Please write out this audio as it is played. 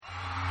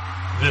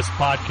This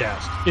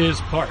podcast is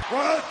part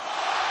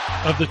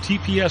of the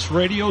TPS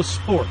Radio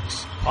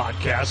Sports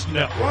Podcast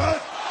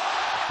Network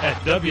at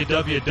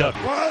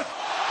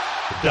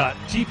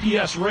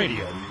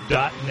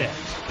www.tpsradio.net.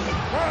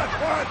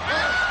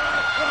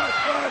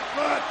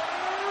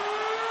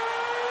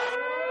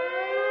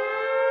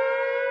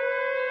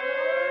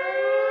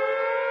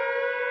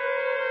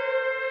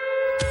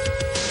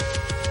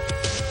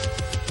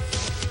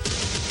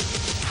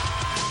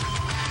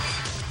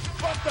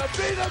 But to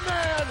be the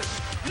man,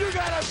 you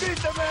gotta beat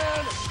the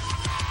man.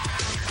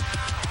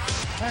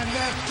 And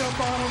that's the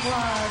bottom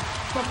line,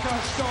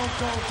 because Stone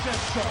Cold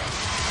said so.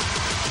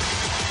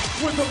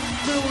 With a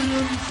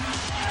millions.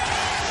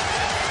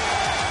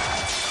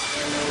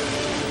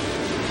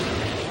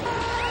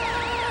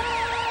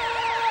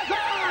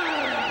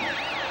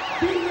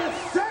 Be the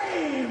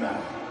same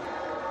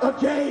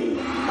again.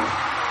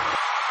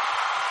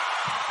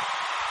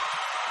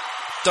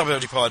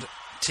 WD Pod,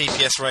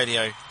 TPS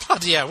Radio.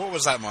 Bloody hell, what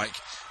was that, Mike?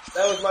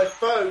 That was my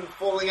phone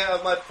falling out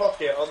of my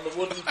pocket on the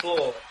wooden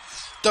floor.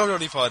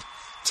 WD Pod,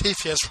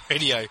 TPS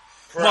Radio.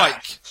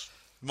 Crash.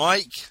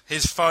 Mike,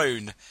 his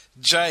phone.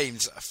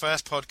 James,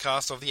 first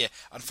podcast of the year.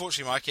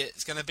 Unfortunately, Mike,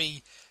 it's going to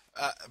be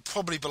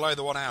probably below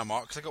the 1 hour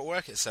mark because I got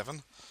work at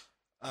 7.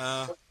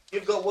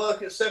 You've got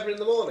work at 7 in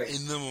the morning?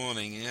 In the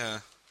morning, yeah.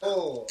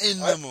 Oh, In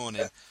the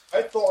morning.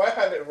 I thought I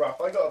had it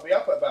rough. I got to be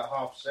up at about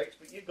 6:30,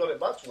 but you've got it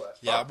much worse.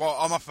 Yeah, well,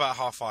 I'm up about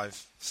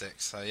 5:30,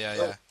 6, so yeah,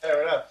 yeah.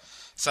 Fair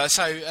enough. So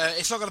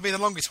it's not going to be the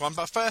longest one,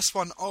 but first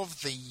one of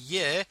the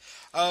year.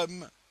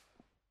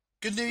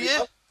 Good New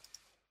Year?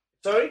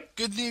 Sorry?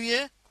 Good New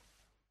Year?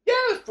 Yeah,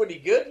 it was pretty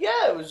good.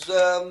 Yeah, it was.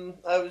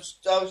 I was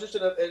just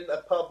in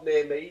a pub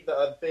near me that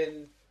I've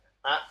been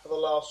at for the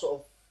last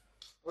sort of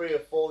 3 or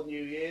 4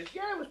 New Years.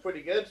 Yeah, it was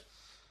pretty good.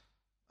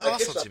 Oh,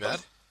 that's not too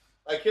bad.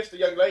 I kissed a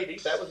young lady.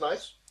 That was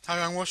nice. How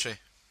young was she?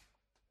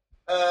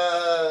 7.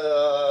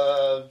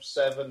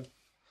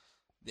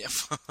 Yeah.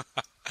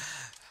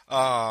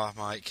 Oh,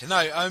 Mike.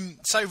 No,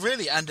 so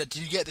really, and did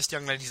you get this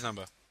young lady's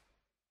number?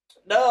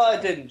 No, I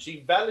didn't. She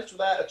vanished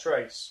without a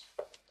trace.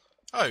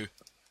 Oh.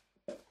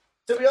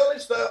 To be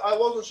honest, though, I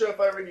wasn't sure if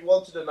I really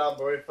wanted a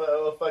number, or if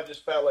I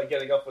just felt like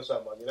getting off with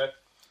someone, you know?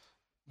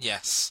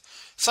 Yes.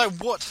 So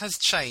what has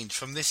changed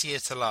from this year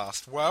to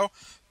last? Well,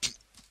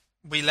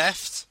 we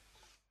left,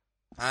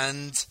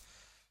 and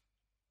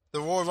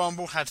the Royal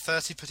Rumble had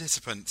 30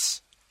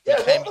 participants.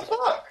 Yeah, what the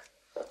fuck?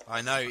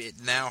 I know,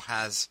 it now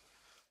has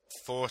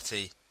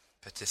 40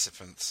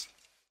 participants.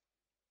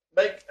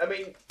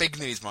 Big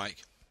news,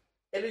 Mike.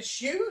 It is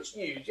huge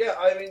news, yeah.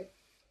 I mean,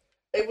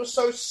 it was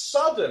so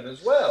sudden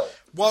as well.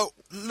 Well,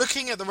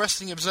 looking at the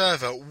Wrestling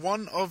Observer,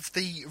 one of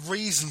the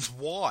reasons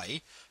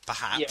why,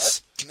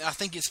 perhaps, I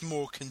think it's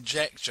more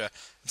conjecture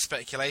and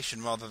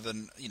speculation rather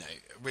than,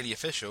 really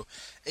official,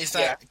 is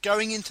that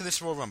going into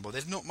this Royal Rumble,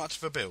 there's not much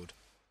of a build.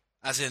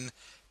 As in,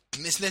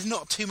 there's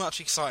not too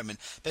much excitement.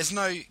 There's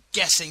no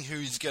guessing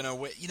who's going to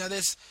win.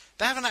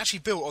 They haven't actually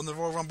built on the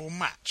Royal Rumble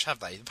match, have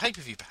they? The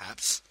pay-per-view,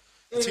 perhaps.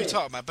 The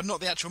two-title match, but not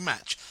the actual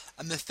match.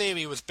 And the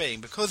theory was being,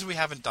 because we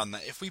haven't done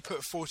that, if we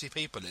put 40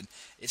 people in,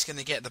 it's going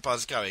to get the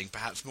buzz going,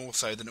 perhaps more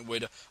so than it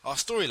would our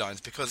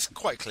storylines, because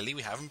quite clearly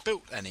we haven't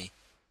built any.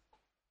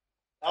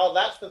 Oh,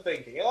 that's the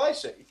thinking. Oh, I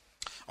see.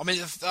 I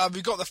mean, I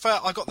got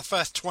the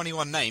first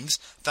 21 names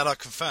that are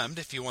confirmed,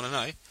 if you want to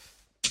know.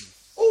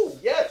 Oh,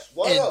 yes.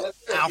 Why not? Let's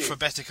go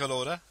alphabetical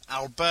order.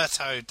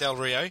 Alberto Del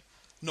Rio.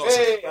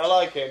 I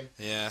like him.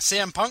 Yeah.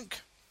 CM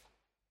Punk.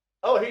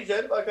 Oh, he's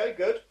in. Okay,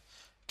 good.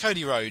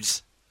 Cody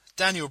Rhodes.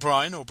 Daniel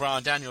Bryan, or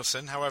Bryan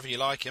Danielson, however you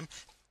like him.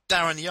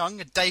 Darren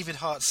Young. David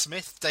Hart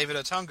Smith. David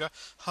Otunga.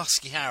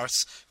 Husky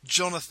Harris.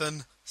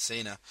 Jonathan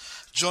Cena.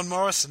 John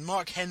Morrison.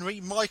 Mark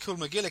Henry. Michael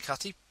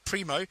McGillicuddy.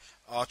 Primo.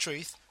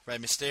 R-Truth. Rey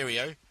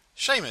Mysterio.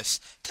 Sheamus.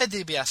 Ted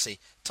DiBiase.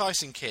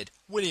 Tyson Kidd.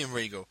 William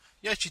Regal.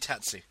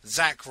 Yoshitatsu.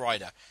 Zack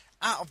Ryder.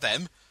 Out of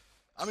them,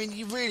 I mean,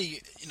 you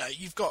really,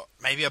 you've got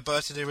maybe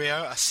Alberto Del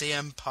Rio, a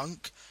CM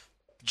Punk,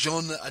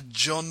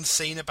 John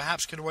Cena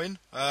perhaps could win.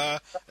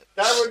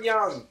 Darren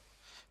Young.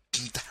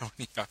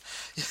 Darren Young.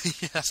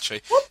 Yeah, that's true.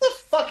 What the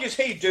fuck is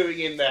he doing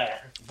in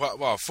there?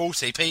 Well,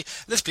 40 people.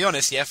 Let's be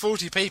honest,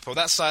 40 people.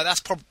 That's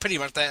pretty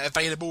much their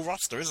available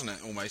roster, isn't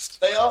it? Almost.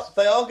 They are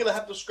going to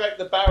have to scrape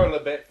the barrel a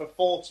bit for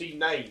 40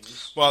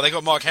 names. Well, they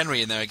got Mark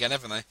Henry in there again,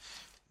 haven't they?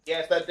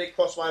 Yes, that did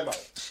cross my mind.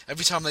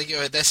 Every time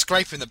they're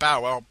scraping the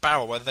barrel,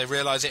 whether they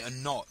realise it or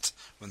not,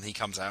 when he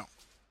comes out.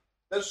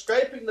 They're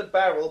scraping the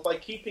barrel by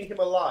keeping him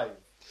alive.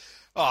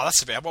 Oh,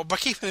 that's a bit. Well, by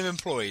keeping him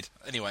employed,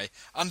 anyway,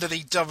 under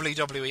the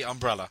WWE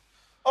umbrella.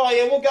 Oh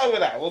yeah, we'll go with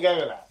that.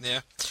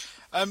 Yeah.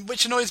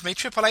 Which annoys me.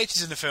 Triple H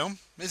is in the film,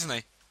 isn't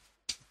he?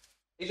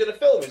 He's in a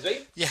film, is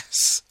he?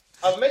 Yes.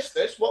 I've missed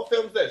this. What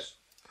film's this?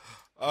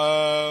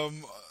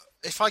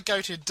 If I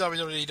go to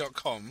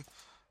WWE.com.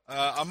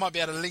 I might be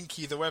able to link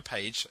you the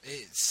webpage.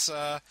 It's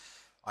I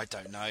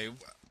don't know.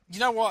 You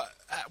know what?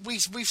 We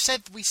say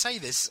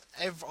this.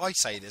 I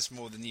say this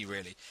more than you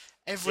really.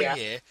 Every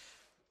year,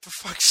 for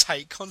fuck's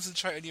sake,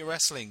 concentrate on your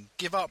wrestling.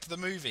 Give up the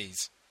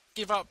movies.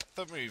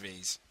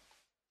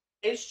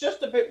 It's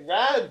just a bit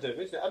random,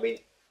 isn't it? I mean,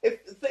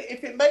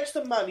 makes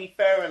the money,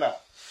 fair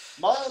enough.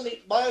 My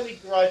only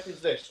gripe is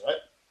this, right?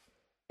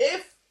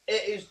 If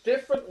it is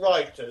different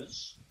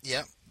writers,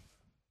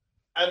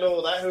 and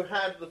all that who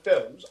handle the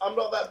films, I'm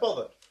not that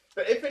bothered.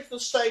 But if it's the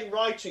same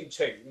writing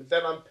team,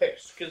 then I'm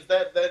pissed because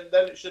then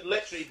it should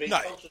literally be. No,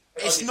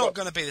 it's not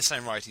going to be the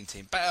same writing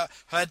team. But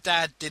her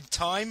dad did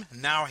time.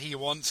 Now he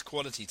wants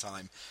quality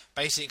time.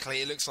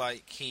 Basically, it looks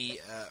like he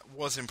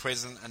was in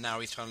prison and now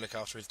he's trying to look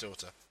after his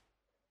daughter.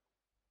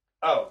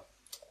 Oh,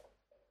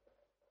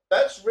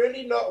 that's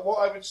really not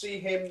what I would see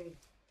him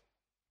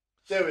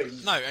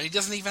doing. No, and he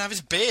doesn't even have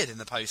his beard in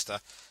the poster.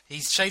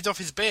 He's shaved off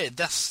his beard.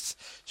 That's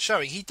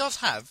showing. He does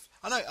have.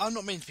 I know. I'm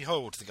not meaning to be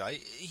horrible to the guy.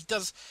 He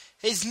does.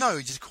 His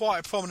nose is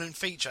quite a prominent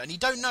feature, and you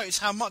don't notice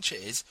how much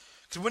it is.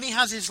 Because when he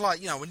has his,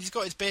 when he's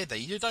got his beard there,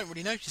 you don't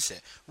really notice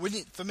it.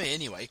 For me,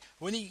 anyway,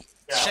 when he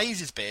shaves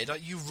his beard,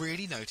 you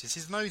really notice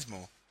his nose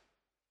more.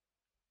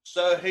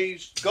 So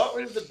he's got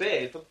rid of the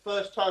beard for the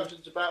first time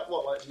since about,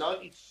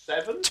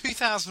 97?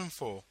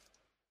 2004.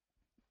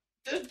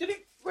 Did he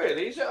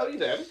really? Is it only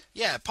then?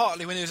 Yeah,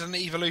 partly when he was in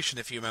Evolution,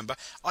 if you remember.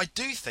 I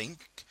do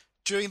think,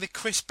 during the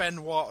Chris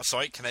Benoit,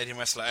 Canadian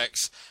Wrestler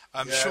X,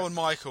 Shawn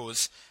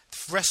Michaels,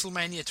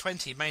 WrestleMania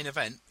 20 main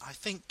event, I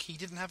think he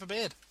didn't have a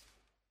beard.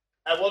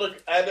 And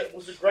it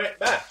was a great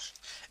match.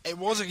 It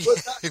was a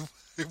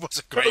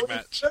great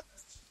match.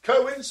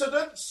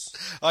 Coincidence?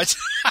 I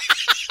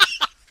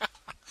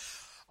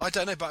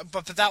don't know,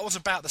 but that was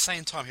about the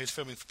same time he was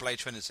filming for Blade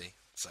Trinity.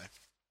 So.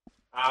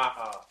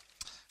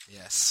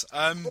 Yes.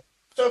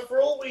 So for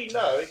all we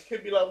know, it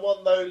could be like one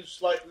of those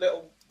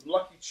little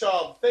Lucky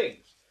Charm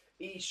things.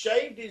 He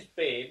shaved his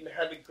beard and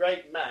had a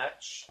great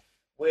match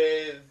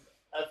with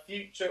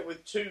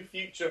two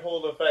future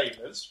Hall of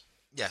Famers.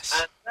 Yes.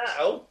 And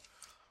now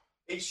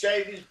he's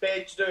shaved his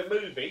beard to do a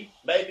movie.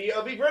 Maybe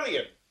it'll be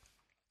brilliant.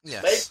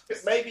 Yes.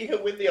 Maybe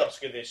he'll win the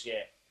Oscar this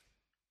year.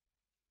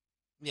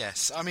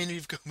 Yes. I mean,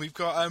 we've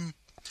got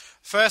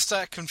first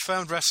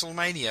confirmed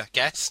WrestleMania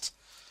guest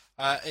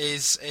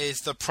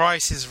is The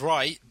Price is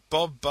Right,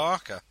 Bob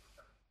Barker.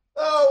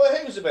 Oh, well,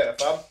 he was a bit of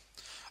fun.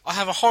 I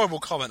have a horrible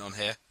comment on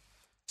here.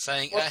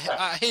 Saying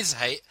at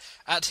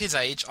his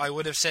age, I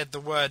would have said the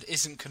word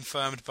isn't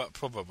confirmed but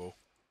probable.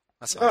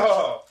 That's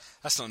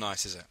not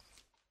nice, is it?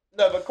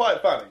 No, but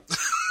quite funny.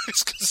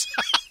 It's 'cause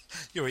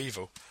you're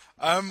evil.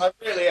 I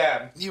really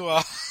am. You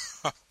are.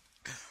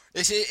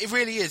 It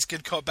really is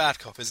good cop, bad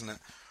cop, isn't it?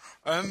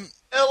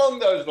 Along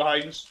those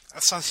lines.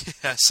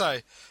 So.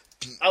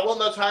 I want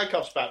those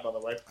handcuffs back, by the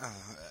way.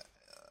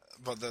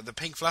 What, the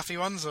pink fluffy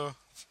ones, or?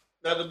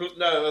 No,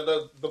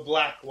 the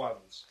black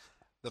ones.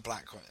 The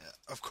black one,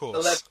 of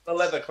course. The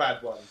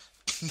leather-clad ones.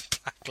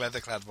 Black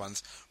leather-clad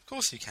ones. Of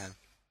course you can.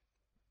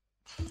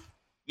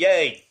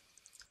 Yay!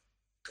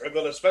 I've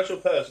got a special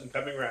person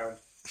coming round.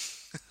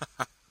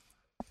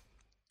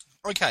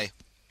 Okay.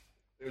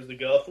 It was the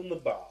girl from the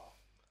bar.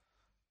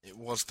 It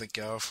was the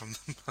girl from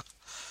the bar.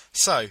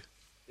 So.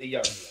 The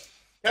young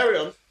one. Carry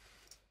on.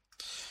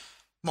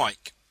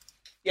 Mike.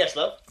 Yes,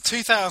 love?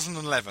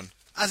 2011.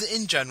 As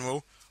in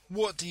general,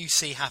 what do you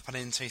see happen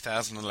in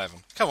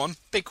 2011? Come on,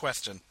 big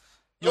question.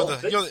 You're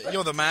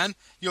the man.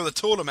 You're the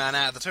taller man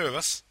out of the two of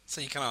us, so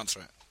you can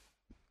answer it.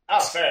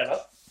 Fair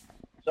enough.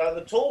 So I'm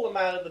the taller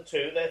man of the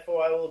two,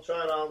 therefore I will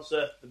try and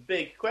answer the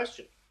big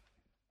question.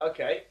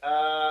 Okay.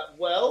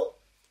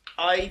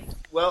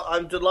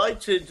 I'm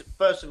delighted,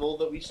 first of all,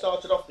 that we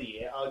started off the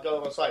year. I'll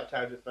go on a side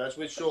tangent first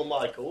with Shawn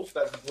Michaels.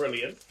 That's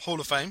brilliant. Hall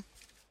of Fame.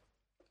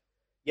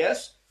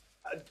 Yes.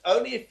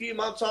 Only a few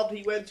months after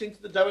he went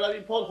into the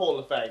WWE Pod Hall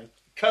of Fame.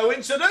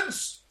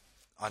 Coincidence?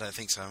 I don't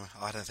think so,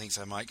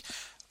 Mike.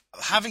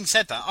 Having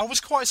said that, I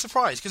was quite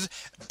surprised because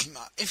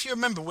if you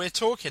remember, we're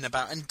talking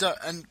about and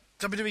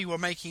WWE were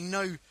making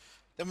they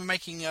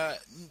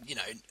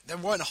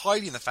weren't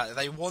hiding the fact that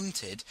they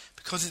wanted,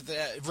 because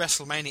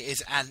WrestleMania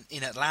is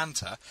in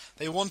Atlanta,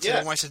 they wanted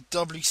almost a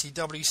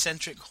WCW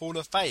centric Hall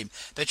of Fame.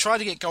 They tried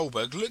to get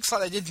Goldberg. Looks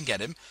like they didn't get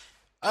him.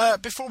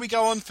 Before we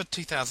go on for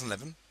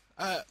 2011.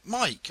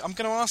 Mike, I'm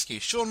going to ask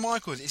you. Shawn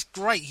Michaels, it's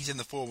great he's in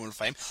the Hall of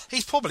Fame.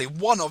 He's probably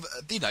one of,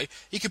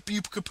 you could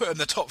put him in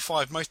the top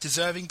 5 most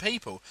deserving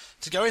people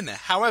to go in there.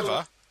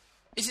 However,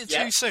 is it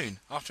too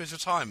soon after his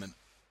retirement?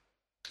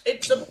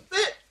 It's a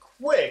bit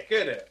quick,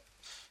 isn't it?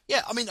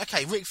 Yeah, I mean,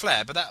 okay, Ric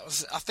Flair, but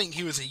I think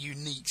he was a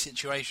unique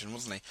situation,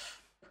 wasn't he?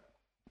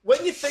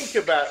 When you think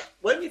about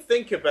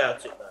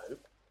it, though,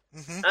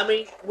 I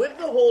mean, with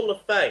the Hall of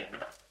Fame,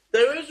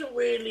 there isn't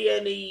really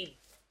any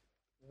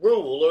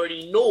rule or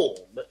any norm,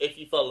 if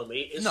you follow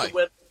me, as to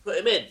whether to put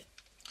him in.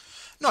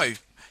 No,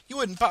 you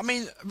wouldn't. But I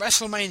mean,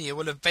 WrestleMania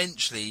will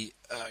eventually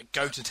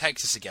go to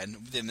Texas again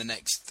within the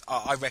next,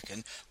 I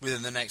reckon,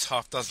 within the next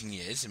half dozen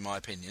years, in my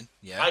opinion.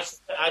 Yeah,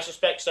 I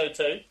suspect so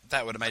too.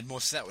 That would have made more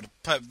sense. That would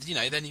have,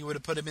 then you would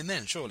have put him in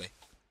then, surely.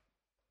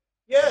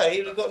 Yeah, he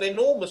would have got an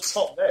enormous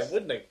pop there,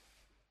 wouldn't he?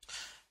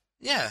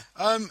 Yeah.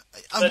 To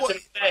be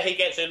fair, he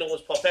gets an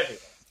enormous pop everywhere.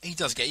 He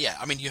does get,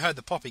 I mean, you heard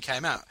the pop he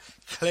came out.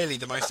 Clearly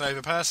the most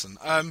over person.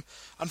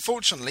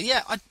 Unfortunately,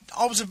 I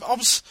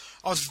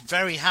was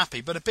very happy,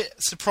 but a bit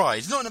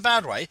surprised. Not in a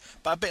bad way,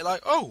 but a bit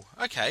like, oh,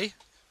 okay.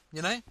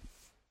 you know?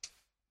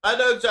 I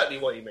know exactly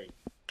what you mean.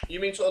 You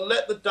mean sort of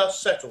let the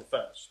dust settle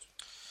first.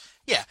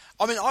 Yeah,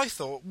 I mean, I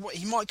thought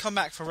he might come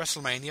back for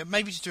WrestleMania,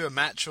 maybe to do a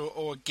match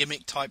or a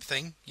gimmick type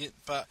thing.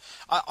 But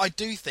I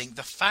do think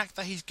the fact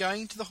that he's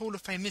going to the Hall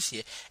of Fame this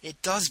year,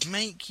 it does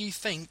make you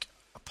think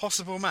a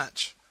possible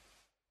match.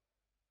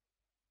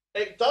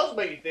 It does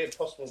make you think a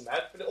possible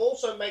match, but it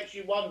also makes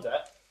you wonder,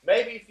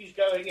 maybe if he's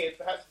going in,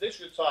 perhaps this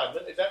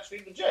retirement is actually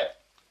legit.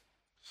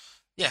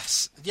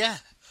 Yes, yeah.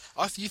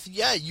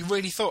 You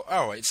really thought,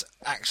 it's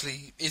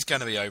actually is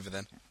going to be over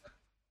then.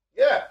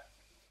 Yeah.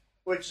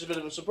 Which is a bit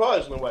of a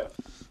surprise in a way.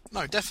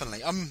 No,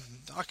 definitely. I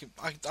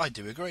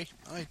do agree.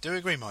 I do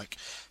agree, Mike.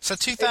 So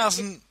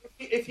 2000.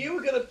 If you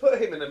were going to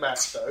put him in a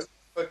match, though,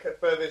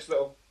 for this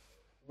little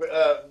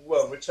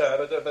return, I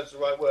don't know if that's the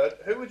right word.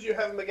 Who would you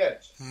have him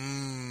against?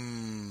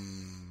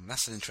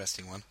 That's an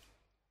interesting one.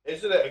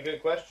 Isn't it a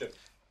good question?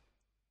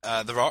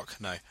 The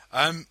Rock? No.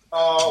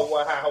 Oh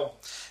wow.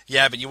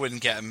 Yeah, but you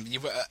wouldn't get him.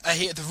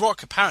 The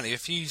Rock apparently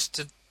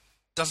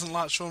doesn't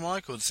like Shawn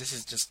Michaels. This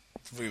is just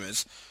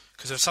rumours.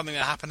 Because of something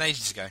that happened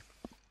ages ago.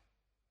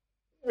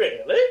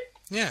 Really?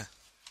 Yeah.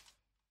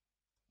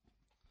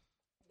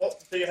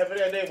 What? Do you have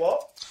any idea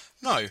what?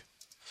 No.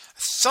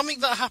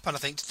 Something that happened, I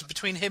think,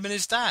 between him and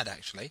his dad,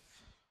 actually.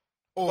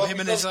 Or him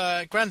and his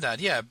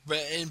granddad, yeah, but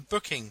in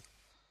booking.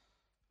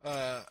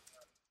 When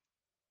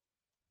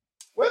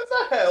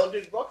the hell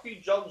did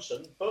Rocky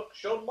Johnson book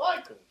Shawn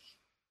Michaels?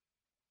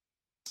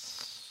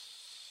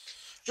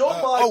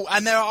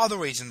 And there are other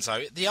reasons,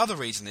 though. The other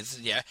reason is,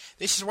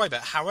 this is way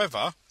better.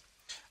 However,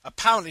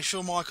 apparently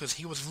Shawn Michaels,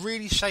 he was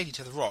really shady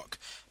to The Rock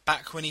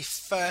back when he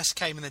first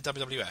came in the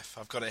WWF.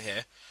 I've got it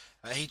here.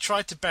 He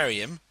tried to bury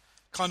him,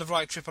 kind of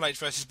like Triple H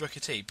versus Booker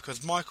T,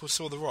 because Michaels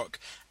saw The Rock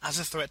as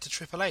a threat to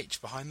Triple H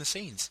behind the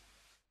scenes.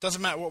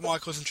 Doesn't matter what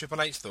Michaels and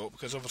Triple H thought,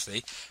 because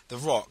obviously The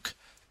Rock,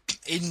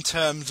 in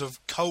terms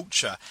of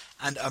culture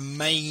and a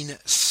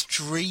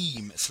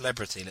mainstream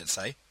celebrity, let's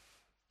say,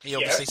 he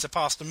obviously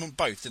surpassed them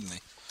both, didn't he?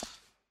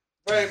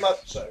 Very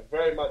much so,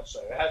 very much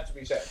so. It has to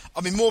be said.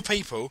 I mean, more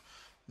people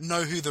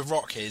know who The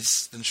Rock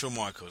is than Shawn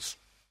Michaels.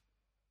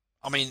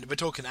 I mean, we're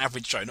talking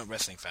average Joe, not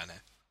wrestling fan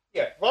here.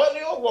 Yeah,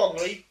 rightly or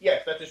wrongly,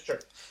 yes, that is true.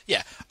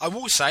 Yeah, I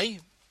will say,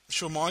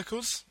 Shawn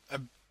Michaels,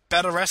 a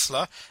better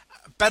wrestler,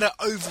 a better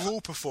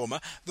overall performer.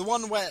 The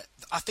one where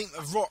I think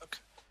The Rock,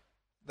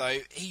 though,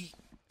 he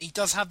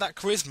does have that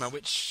charisma,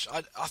 which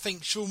I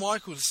think Shawn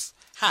Michaels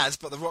has,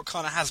 but The Rock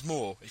kind of has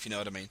more, if you know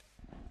what I mean.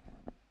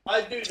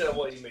 I do know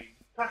what you mean.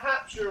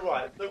 Perhaps you're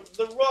right. The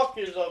Rock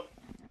is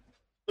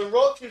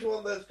one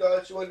of those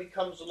guys who only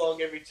comes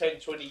along every 10,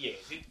 20 years.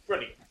 He's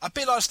brilliant. A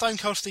bit like Stone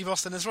Cold Steve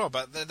Austin as well,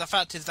 but the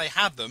fact is they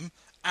had them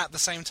at the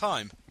same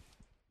time.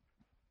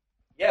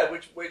 Yeah,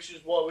 which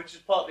is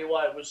partly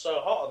why it was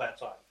so hot at that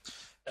time.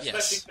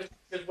 Especially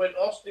because when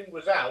Austin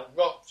was out,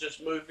 Rock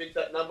just moved into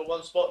that number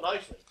one spot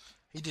nicely.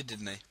 He did,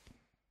 didn't he?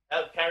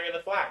 Out carrying the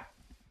flag.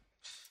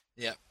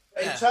 Yeah.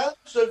 In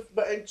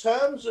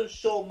terms of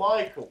Shawn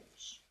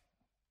Michaels,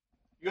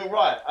 you're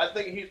right. I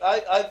think he's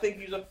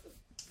a.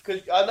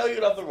 Because I know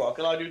you love The Rock,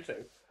 and I do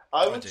too.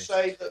 I would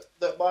say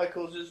that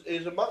Michaels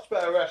is a much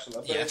better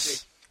wrestler. But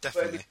yes,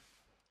 definitely.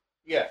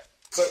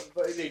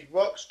 But indeed,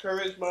 Rock's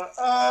charisma.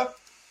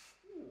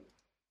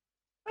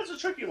 That's a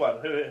tricky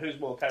one. Who's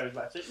more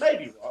charismatic?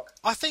 Maybe Rock.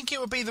 I think it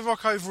would be The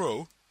Rock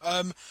overall.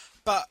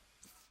 But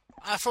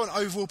for an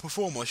overall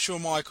performer,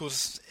 Shawn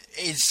Michaels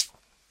is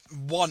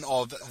one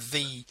of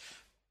the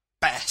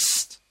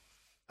best,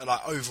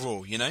 like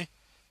overall. You know,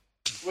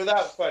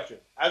 without question,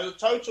 as a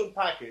total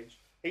package.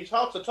 He's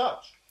hard to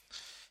touch.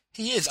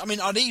 He is. I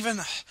mean, in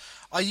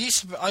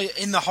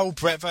the whole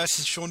Bret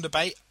versus Shawn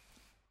debate,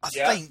 I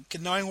think,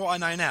 knowing what I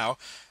know now,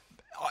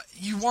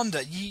 you wonder,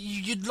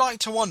 you'd like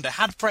to wonder,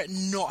 had Bret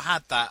not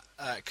had that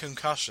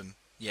concussion,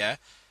 that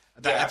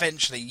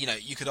eventually,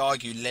 you could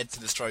argue led to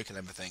the stroke and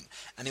everything,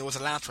 and he was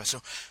allowed to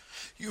wrestle,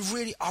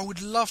 I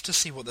would love to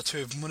see what the two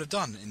of them would have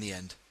done in the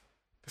end,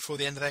 before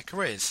the end of their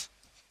careers.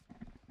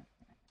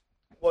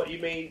 What you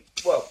mean?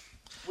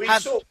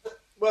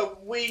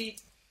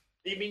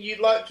 You mean you'd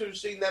like to have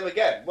seen them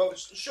again? Well,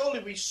 surely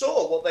we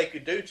saw what they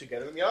could do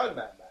together in the Iron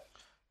Man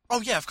match.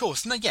 Oh, yeah, of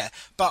course. No, yeah.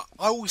 But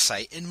I always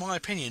say, in my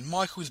opinion,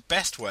 Michael's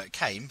best work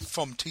came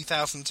from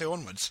 2002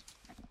 onwards.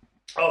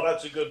 Oh,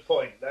 that's a good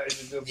point. That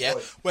is a good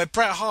point. Where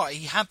Bret Hart,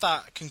 he had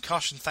that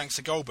concussion thanks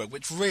to Goldberg,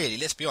 which really,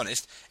 let's be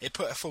honest, it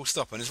put a full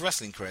stop on his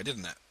wrestling career,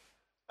 didn't it?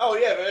 Oh,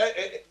 yeah,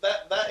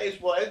 but that is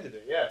what ended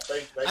it, yeah.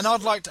 Basically. And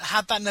I'd like to,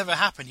 had that never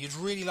happened, you'd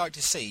really like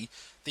to see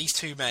these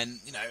two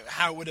men,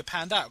 how it would have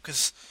panned out,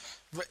 because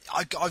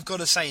I've got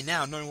to say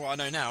now, knowing what I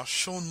know now,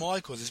 Shawn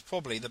Michaels is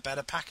probably the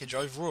better package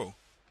overall.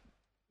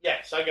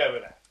 Yes, I go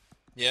with that.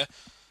 Yeah.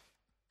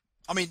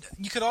 I mean,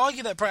 you could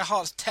argue that Bret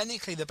Hart's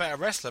technically the better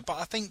wrestler, but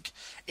I think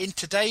in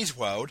today's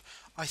world,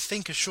 I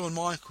think a Shawn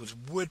Michaels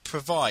would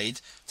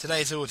provide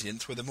today's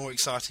audience with a more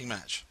exciting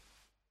match.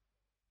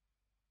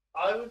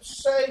 I would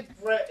say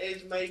Bret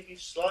is maybe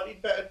slightly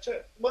better too.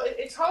 Well,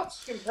 it's hard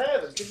to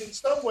compare them, because in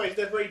some ways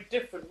they're very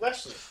different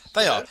wrestlers.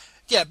 They are.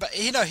 Yeah, but,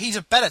 he's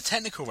a better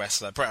technical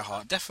wrestler, Bret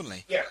Hart,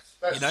 definitely. Yes.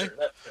 That's you know. true,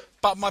 that's true.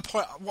 But my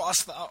point,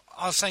 what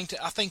I was saying,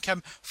 I think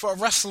for a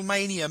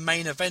WrestleMania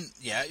main event,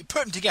 yeah, you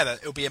put them together,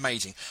 it'll be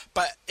amazing.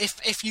 But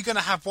if you're going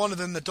to have one of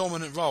them the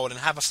dominant role and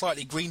have a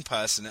slightly green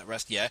person at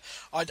rest, yeah,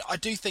 I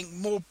do think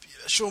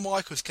Shawn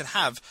Michaels can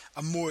have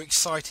a more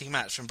exciting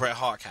match than Bret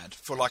Hart had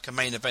for like a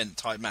main event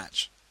type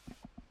match.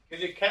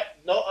 Because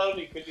not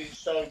only because he's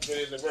so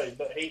good in the ring,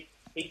 but he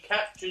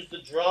captures the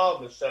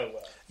drama so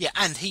well. Yeah,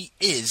 and he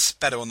is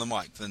better on the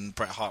mic than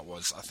Bret Hart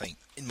was, I think,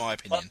 in my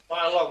opinion.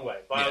 By a long way,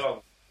 by a long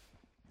way.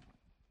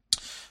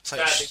 So,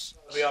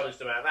 to be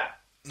honest about that.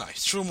 No,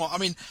 Shawn. I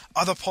mean,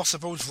 other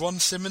possibles, Ron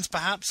Simmons,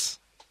 perhaps?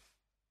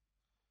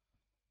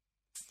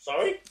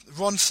 Sorry?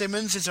 Ron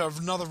Simmons, is there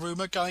another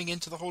rumour going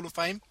into the Hall of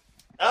Fame?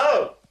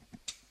 Oh!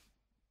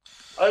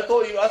 I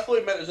thought you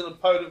meant as an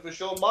opponent for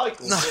Shawn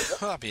Michaels. No,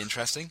 that'd be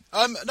interesting.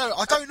 No,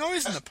 I don't know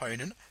as an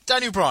opponent.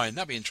 Daniel Bryan,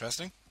 that'd be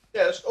interesting.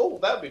 Yes,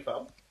 that'd be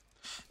fun.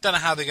 Don't know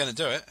how they're going to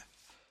do it.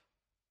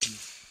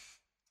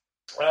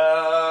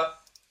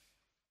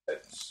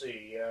 Let's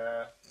see.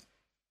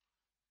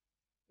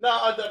 No,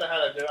 I don't know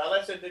how to do it.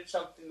 Unless they did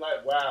something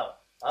like, wow,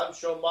 I'm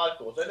Shawn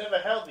Michaels. They never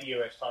held the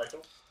US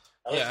title.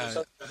 Unless it's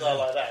something bizarre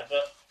like that.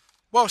 But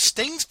well,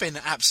 Sting's been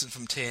absent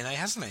from TNA,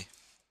 hasn't he?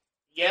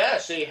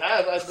 Yes, he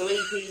has. I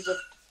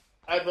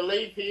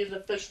believe he is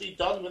officially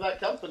done with that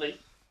company.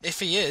 If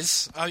he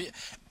is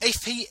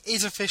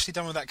officially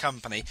done with that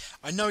company,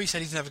 I know he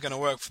said he's never going to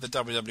work for the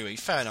WWE.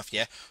 Fair enough,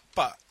 yeah.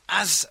 But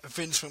as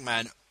Vince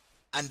McMahon,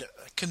 and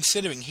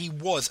considering he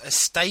was a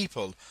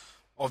staple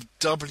of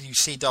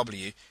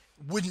WCW,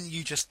 wouldn't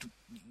you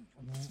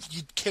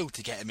you'd kill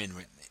to get him in,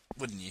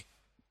 wouldn't you?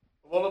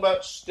 What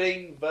about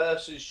Sting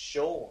versus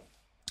Shawn?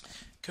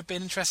 Could be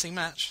an interesting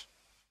match.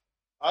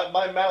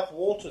 My mouth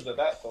waters at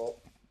that thought.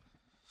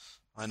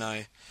 I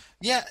know.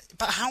 Yeah,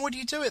 but how would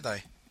you do it though?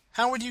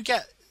 How would you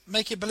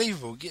make it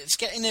believable? It's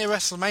getting near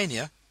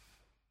WrestleMania.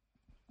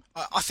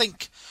 I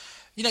think,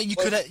 you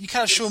could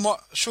have Shawn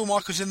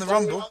Michaels in the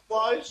Rumble.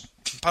 Wise?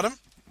 Pardon?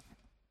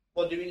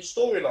 What do you mean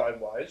storyline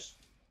wise?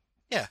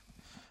 Yeah,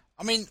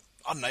 I mean,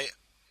 I don't know.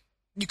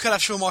 You could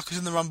have Shawn Michaels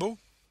in the Rumble.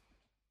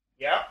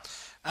 Yeah.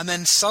 And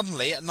then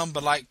suddenly at number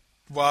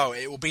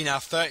it will be now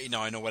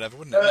 39 or whatever,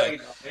 wouldn't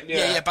it? 39,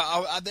 yeah.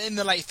 But in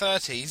the late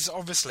 30s,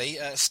 obviously,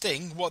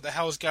 Sting, what the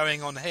hell's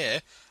going on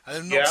here? And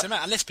then knocks him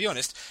out. And let's be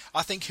honest,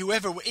 I think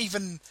whoever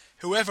wins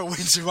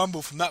the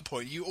Rumble from that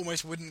point, you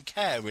almost wouldn't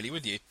care, really,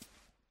 would you?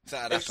 If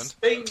that had happened.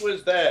 Sting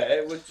was there,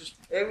 it would just...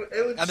 It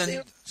would, and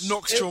then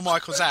knocks Shawn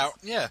Michaels out,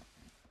 yeah.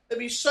 It'd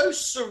be so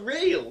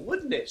surreal,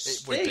 wouldn't it?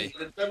 It would be.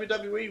 In the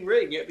WWE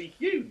ring, it'd be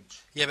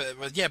huge.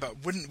 Yeah,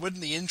 but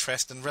wouldn't the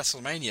interest in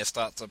WrestleMania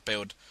start to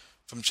build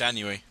from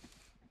January?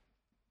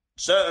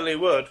 Certainly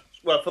would.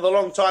 Well, for the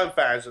long-time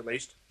fans, at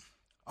least.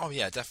 Oh,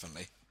 yeah,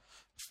 definitely.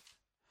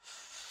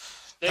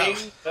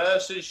 Sting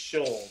versus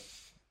Shawn.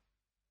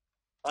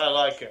 I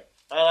like it.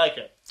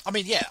 I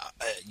mean, yeah,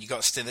 you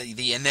got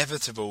the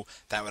inevitable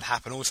that would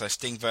happen also,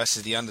 Sting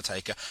versus The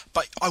Undertaker.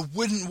 But I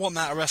wouldn't want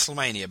that at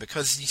WrestleMania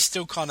because you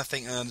still kind of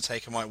think The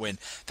Undertaker might win.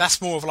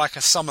 That's more of like a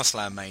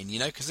SummerSlam main,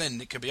 because then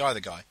it could be either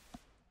guy.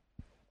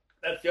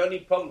 That's the only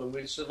problem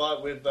with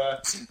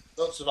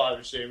not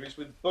Survivor Series,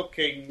 with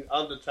booking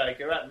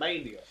Undertaker at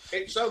Mania.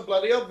 It's so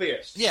bloody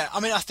obvious. Yeah,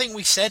 I mean, I think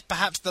we said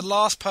perhaps the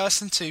last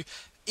person to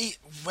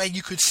where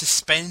you could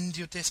suspend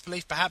your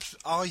disbelief, perhaps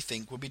I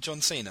think would be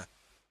John Cena.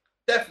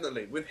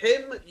 Definitely. With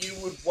him, you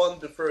would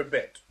wonder for a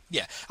bit.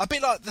 Yeah, a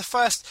bit like the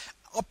first,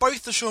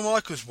 both the Shawn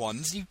Michaels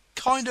ones, you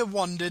kind of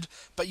wondered,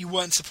 but you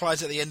weren't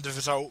surprised at the end of the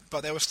result,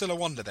 but there was still a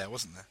wonder there,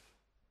 wasn't there?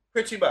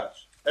 Pretty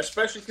much.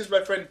 Especially because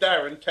my friend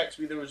Darren texted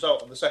me the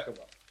result of the second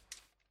one.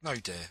 Oh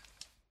dear.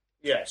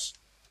 Yes.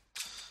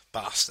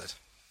 Bastard.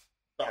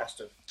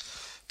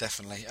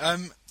 Definitely.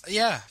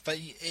 Yeah, but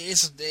it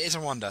is a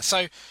wonder.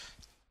 So,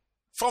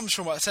 from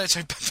Shawn Michaels,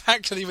 so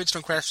back to the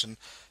original question.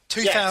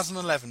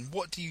 2011, yes.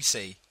 What do you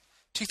see?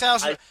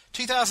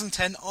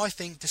 2010, I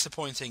think,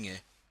 disappointing year.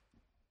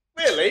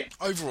 Really?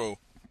 Overall.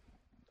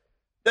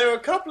 There are a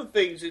couple of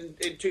things in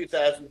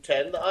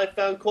 2010 that I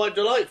found quite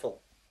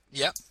delightful.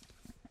 Yep.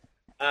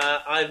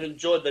 I've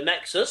enjoyed the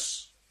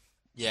Nexus.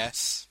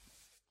 Yes.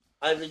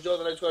 I've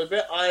enjoyed the Nexus quite a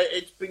bit.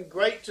 It's been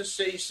great to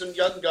see some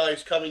young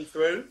guys coming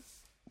through.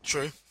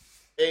 True.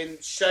 In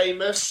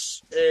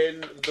Sheamus,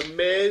 in The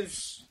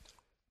Miz,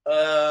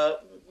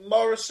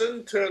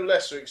 Morrison to a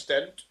lesser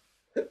extent,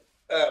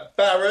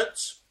 Barrett.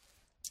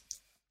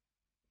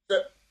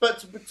 But back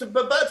to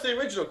the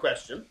original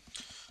question,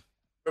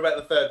 for about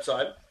the third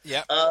time.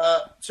 Yeah.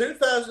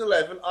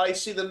 2011, I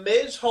see The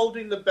Miz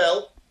holding the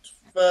belt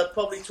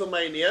probably till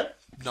Mania.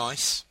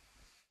 Nice.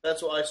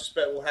 That's what I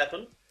suspect will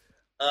happen.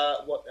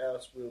 What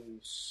else will we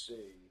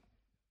see?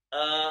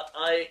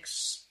 I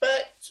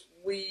expect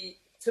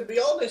to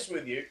be honest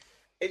with you,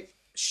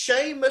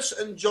 Sheamus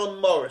and John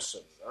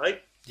Morrison,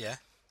 right? Yeah.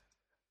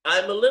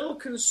 I'm a little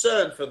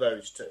concerned for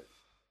those two.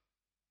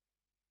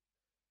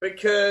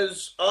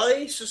 Because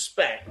I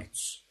suspect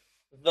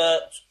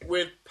that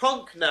with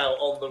Punk now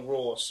on the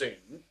Raw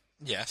scene...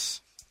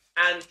 Yes.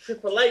 And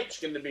Triple H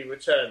going to be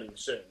returning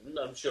soon,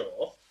 I'm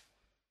sure.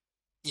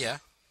 Yeah.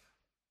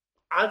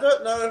 I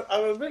don't know.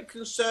 I'm a bit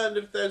concerned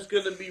if there's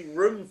going to be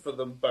room for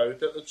them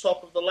both at the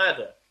top of the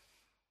ladder.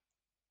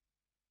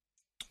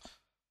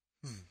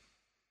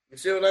 You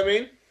see what I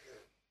mean?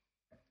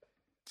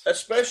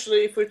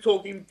 Especially if we're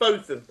talking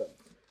both of them.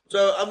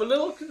 So I'm a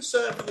little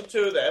concerned for the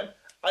two of them.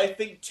 I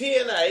think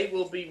TNA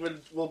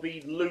will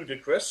be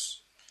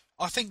ludicrous.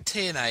 I think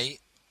TNA,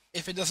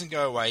 if it doesn't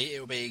go away, it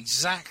will be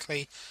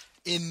exactly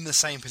in the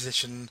same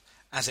position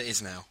as it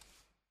is now.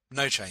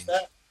 No change.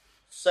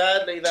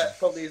 Sadly, that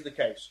probably is the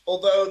case.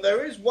 Although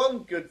there is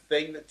one good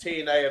thing that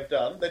TNA have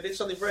done. They did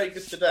something very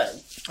good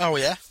today. Oh,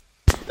 yeah?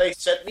 They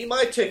sent me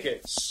my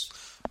tickets.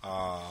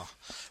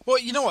 Well,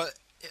 you know what?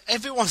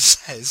 Everyone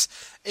says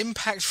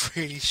Impact's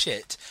really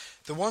shit.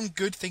 The one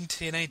good thing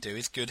TNA do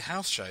is good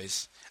house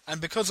shows. And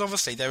because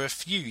obviously they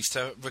refuse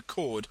to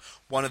record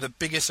one of the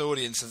biggest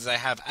audiences they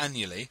have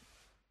annually.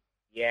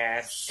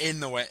 Yes.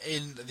 In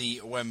the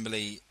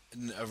Wembley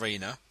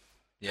Arena.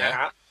 Yeah.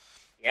 Uh-huh.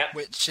 Yeah.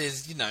 Which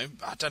is,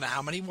 I don't know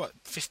how many,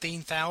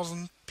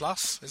 15,000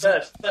 plus?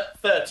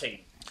 13.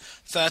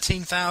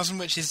 13,000,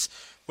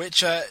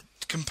 which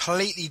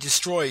completely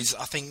destroys,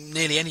 I think,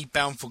 nearly any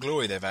Bound for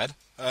Glory they've had.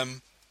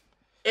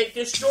 It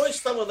destroys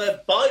some of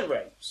their buy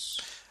rates.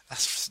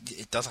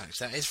 It does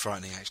actually. That is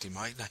frightening, actually,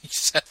 Mike. Now you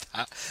said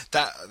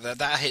that.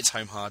 That hits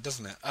home hard,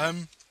 doesn't it?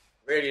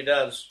 Really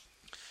does.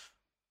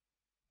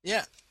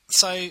 Yeah.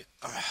 So, I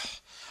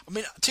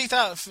mean,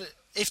 2000.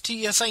 If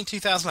you're saying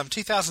 2011,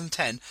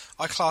 2010,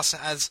 I class it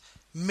as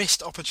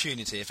missed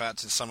opportunity. If I had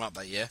to sum up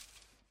that year.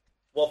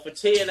 What, for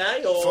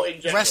TNA or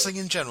in general? Wrestling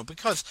in general,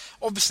 because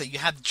obviously you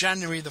had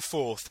January the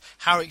 4th.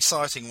 How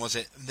exciting was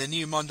it? The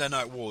new Monday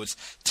Night Wars.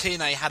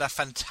 TNA had a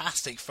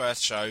fantastic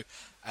first show,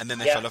 and then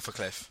they fell off a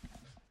cliff.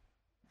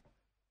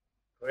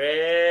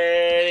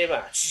 Pretty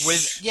much.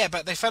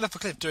 But they fell off a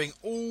cliff doing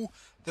all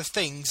the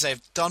things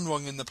they've done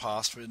wrong in the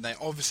past, and they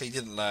obviously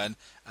didn't learn,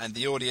 and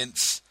the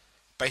audience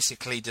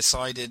basically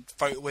voted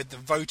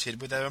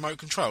with their remote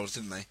controls,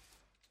 didn't they?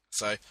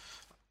 So,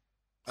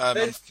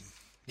 there's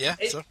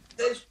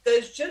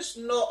just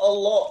not a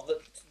lot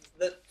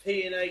that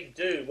TNA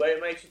do where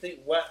it makes you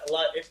think,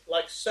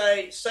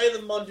 say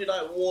the Monday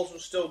Night Wars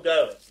was still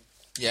going.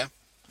 Yeah.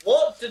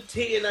 What did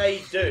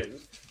TNA do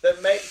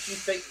that makes you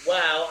think,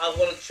 wow, I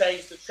want to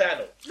change the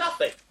channel?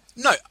 Nothing.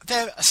 No,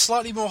 they're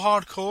slightly more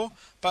hardcore,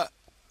 but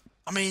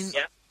I mean,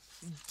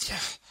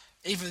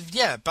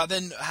 but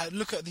then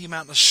look at the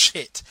amount of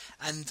shit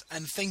and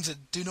things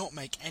that do not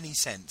make any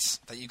sense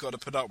that you've got to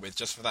put up with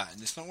just for that,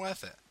 and it's not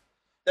worth it.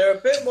 They're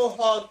a bit more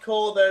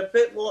hardcore, they're a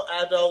bit more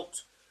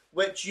adult,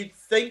 which you'd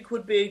think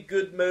would be a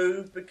good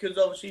move, because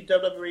obviously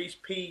WWE's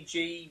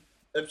PG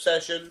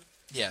obsession.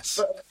 Yes.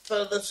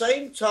 But at the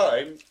same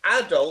time,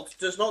 adult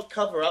does not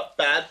cover up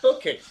bad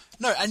booking.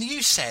 No, and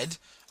you said,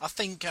 I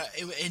think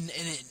in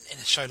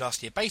a show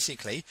last year,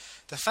 basically,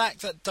 the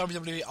fact that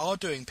WWE are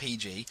doing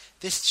PG,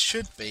 this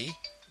should be,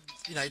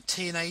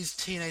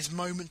 TNA's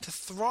moment to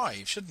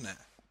thrive, shouldn't it?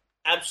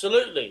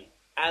 Absolutely.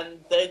 And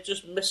they're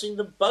just missing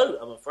the boat,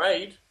 I'm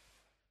afraid.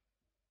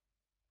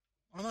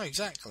 I know,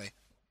 exactly.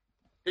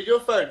 Did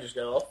your phone just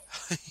go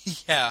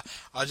off? Yeah,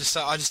 I just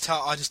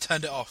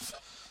turned it off.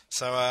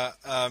 So,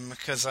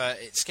 because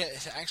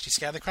it actually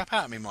scared the crap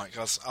out of me, Mike.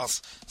 I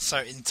was so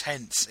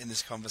intense in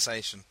this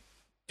conversation.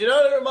 Do you know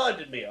what it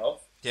reminded me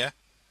of? Yeah.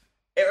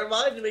 It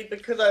reminded me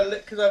because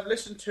I've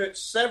listened to it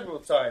several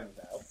times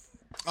now.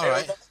 All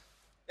right.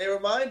 It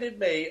reminded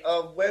me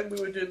of when we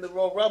were doing the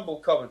Royal Rumble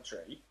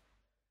commentary,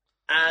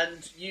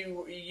 and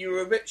you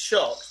were a bit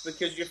shocked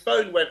because your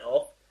phone went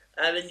off,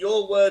 and in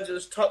your words, it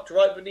was tucked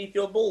right beneath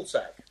your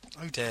ballsack.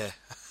 Oh dear.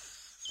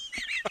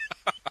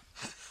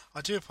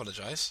 I do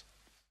apologise.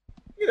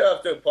 You don't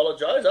have to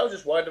apologise. I was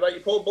just worried about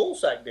your poor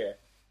ballsack, dear.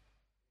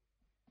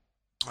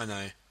 I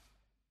know.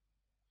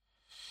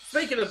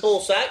 Speaking of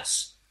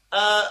ballsacks,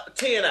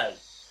 TNA.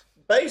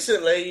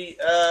 Basically,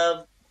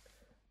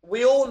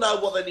 we all know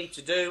what they need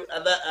to do,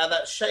 and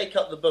that shake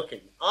up the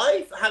booking.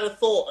 I've had a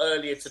thought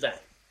earlier today.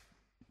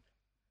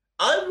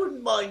 I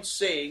wouldn't mind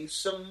seeing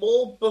some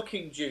more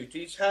booking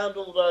duties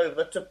handled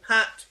over to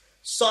Pat,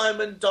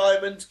 Simon,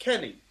 Diamond,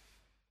 Kenny.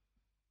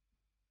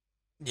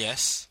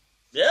 Yes.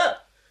 Yeah.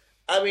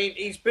 I mean,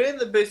 he's been in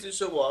the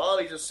business a while.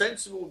 He's a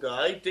sensible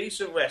guy,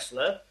 decent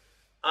wrestler.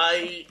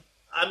 I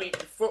mean,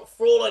 for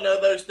all I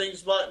know, those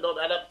things might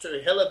not add up to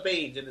a hill of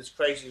beans in this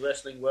crazy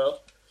wrestling world.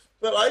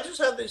 But I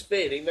just have this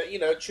feeling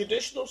that,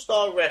 traditional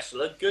style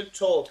wrestler, good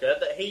talker,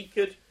 that he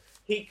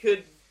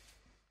could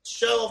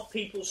show off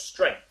people's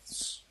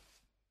strengths.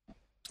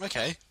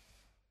 Okay.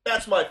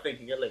 That's my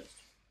thinking, at least.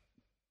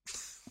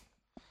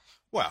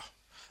 Well,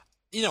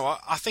 you know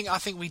what? I think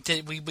we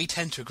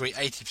tend to agree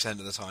 80%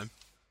 of the time.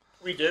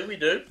 We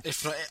do.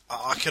 If not,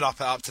 I could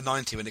up it up to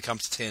 90 when it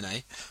comes to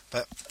TNA,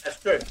 but that's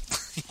true.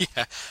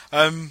 Yeah,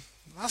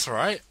 that's all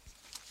right.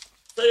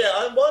 So yeah,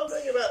 I'm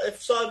wondering about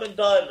if Simon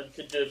Diamond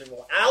could do anything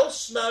more. Al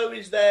Snow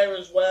is there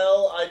as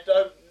well. I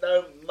don't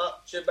know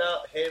much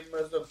about him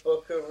as a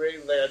booker, really.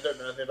 I don't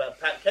know anything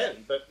about Pat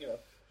Kenny, but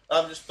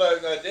I'm just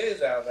throwing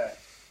ideas out there.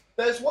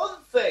 There's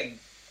one thing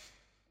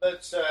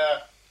that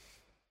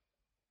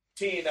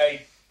TNA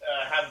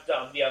have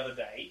done the other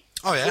day.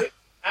 Oh, yeah? Which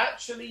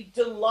actually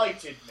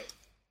delighted me.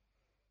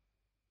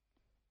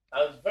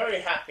 I was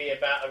very happy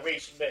about a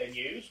recent bit of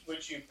news,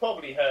 which you've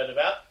probably heard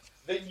about.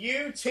 The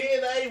new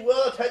TNA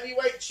World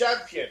Heavyweight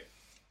Champion.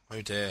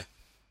 Oh, dear.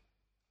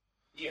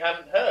 You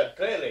haven't heard,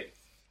 clearly.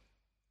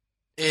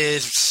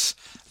 Is,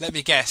 let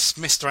me guess,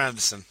 Mr.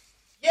 Anderson.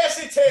 Yes,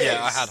 it is!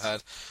 Yeah, I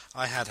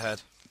had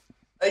heard.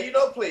 Are you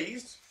not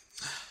pleased?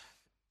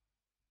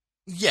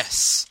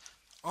 Yes,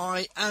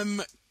 I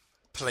am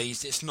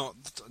pleased. It's not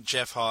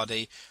Jeff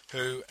Hardy,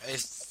 who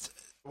is,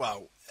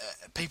 well,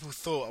 people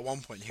thought at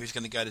one point he was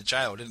going to go to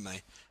jail, didn't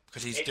they?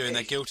 Because he's doing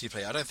that guilty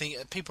plea.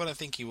 People don't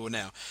think he will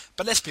now.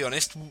 But let's be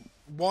honest,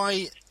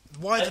 why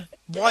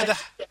the...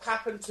 It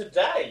happened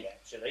today,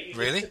 actually.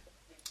 Really?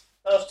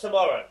 That's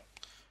tomorrow.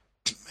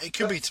 It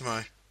could be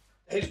tomorrow.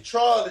 His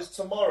trial is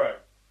tomorrow.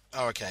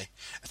 Oh, okay.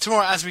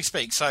 Tomorrow as we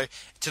speak. So,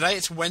 today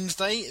it's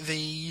Wednesday,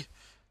 the...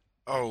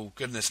 Oh,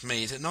 goodness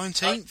me. Is it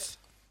 19th?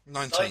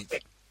 19th.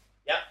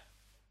 Yeah.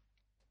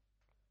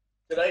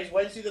 Today's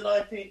Wednesday the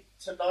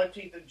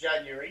 19th of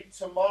January.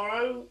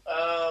 Tomorrow,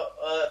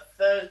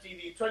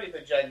 Thursday the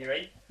 20th of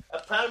January,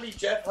 apparently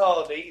Jeff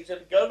Hardy is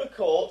going to go to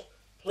court,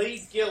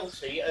 plead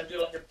guilty, and do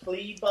like a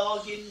plea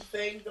bargain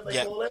thing that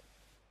they call it.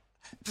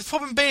 The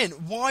problem being,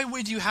 why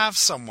would you have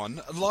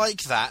someone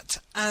like that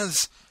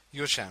as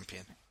your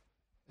champion?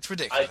 It's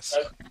ridiculous.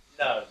 I don't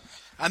know.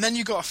 And then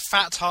you got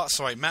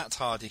Matt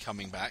Hardy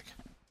coming back.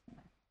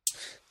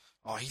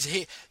 Oh, he's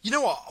here. You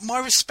know what? My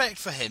respect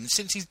for him,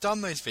 since he's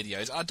done those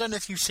videos, I don't know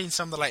if you've seen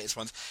some of the latest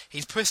ones,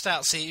 he's pushed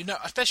out,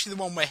 especially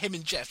the one where him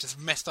and Jeff just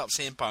messed up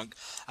CM Punk,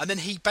 and then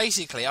he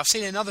basically, I've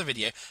seen another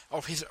video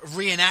of his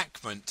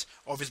reenactment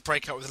of his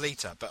breakup with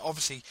Lita, but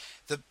obviously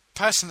the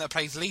person that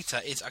plays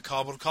Lita is a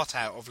cardboard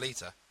cutout of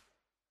Lita.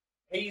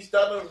 He's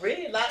done a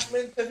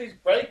reenactment of his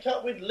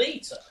breakup with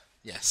Lita?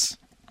 Yes.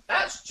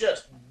 That's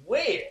just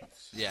weird.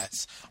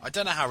 Yes. I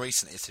don't know how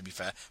recent it is, to be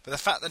fair, but the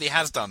fact that he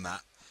has done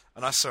that,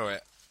 and I saw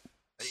it,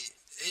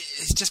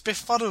 it just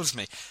befuddles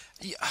me.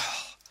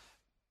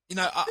 You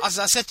know, as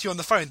I said to you on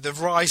the phone, the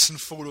rise and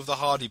fall of the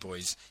Hardy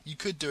Boys. You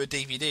could do a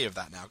DVD of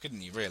that now,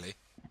 couldn't you, really?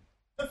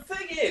 The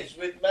thing is,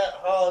 with Matt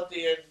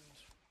Hardy and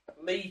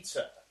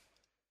Lita,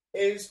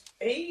 is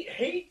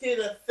he did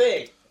a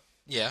thing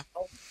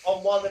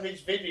on one of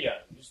his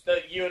videos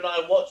that you and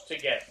I watched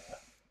together,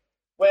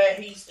 where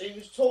he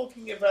was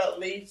talking about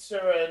Lita,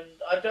 and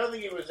I don't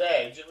think it was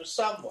Edge, it was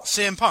someone.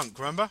 CM Punk,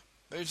 remember?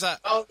 Who's that?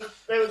 Oh, it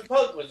was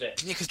Punk, was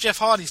it? Yeah, because Jeff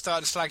Hardy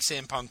started to slag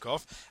CM Punk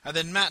off, and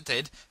then Matt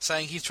did,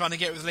 saying he's trying to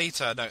get with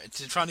Lita. No,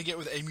 trying to get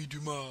with Amy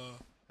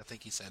Dumas, I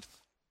think he said.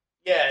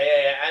 Yeah.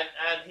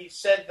 And he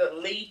said that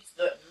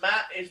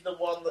Matt is the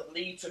one that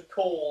Lita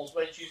calls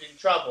when she's in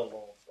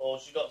trouble or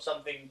she's got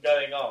something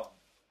going on.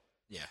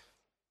 Yeah.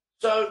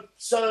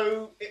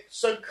 So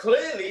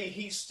clearly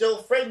he's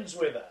still friends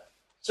with her.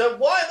 So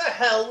why the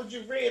hell would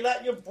you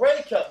reenact your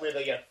breakup with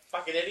her, you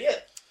fucking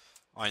idiot?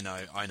 I know.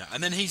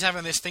 And then he's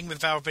having this thing with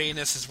Val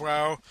Venus as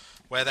well,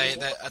 where they're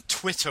a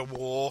Twitter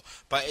war,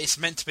 but it's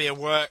meant to be a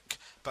work.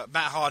 But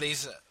Matt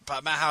Hardy's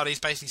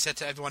basically said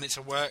to everyone it's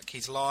a work.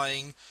 He's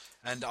lying,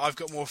 and I've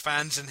got more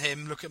fans than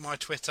him. Look at my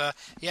Twitter.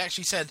 He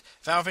actually said,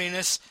 Val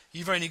Venus,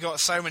 you've only got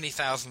so many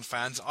thousand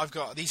fans. I've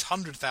got these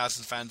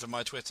 100,000 fans on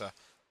my Twitter.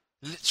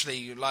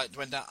 Literally,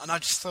 went down, and I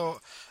just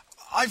thought,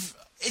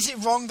 is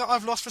it wrong that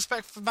I've lost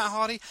respect for Matt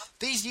Hardy?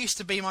 These used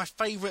to be my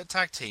favourite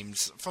tag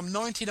teams from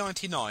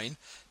 1999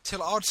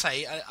 till, I'd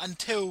say,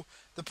 until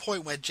the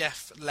point where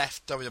Jeff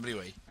left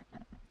WWE.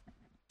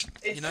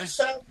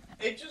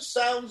 It just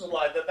sounds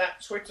like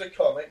that Twitter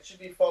comment should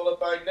be followed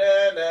by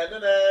na na na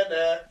na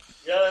na.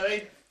 You know what I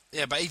mean?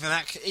 Yeah, but even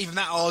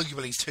that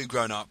arguably is too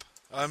grown up.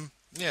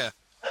 Yeah.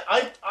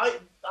 I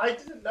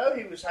didn't know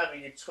he was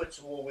having a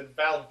Twitter war with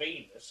Val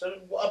Venus. So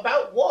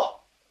about what?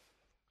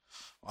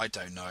 I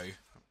don't know.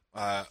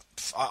 I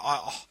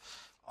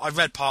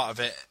read part of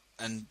it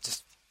and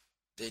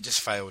it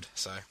just failed.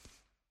 So.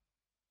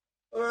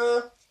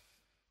 To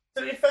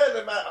be fair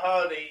to Matt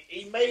Hardy,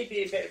 he may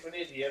be a bit of an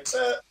idiot,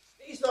 but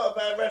he's not a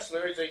bad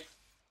wrestler, is he?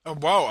 Oh,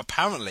 well,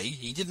 apparently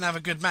he didn't have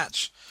a good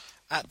match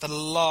at the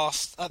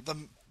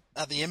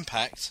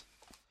Impact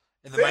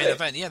in the main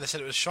event. Yeah, they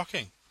said it was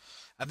shocking.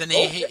 And then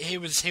he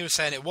was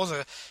saying it was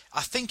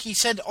I think he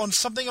said on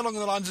something along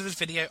the lines of his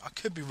video, I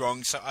could be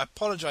wrong, so I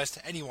apologise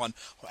to anyone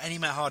or any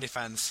Matt Hardy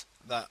fans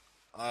that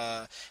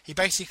he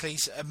basically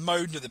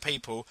moaned at the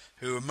people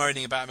who were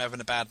moaning about him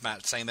having a bad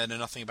match, saying they know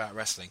nothing about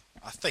wrestling.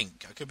 I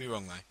think. I could be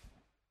wrong, though.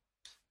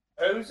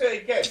 Who's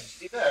it against?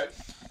 Do you know?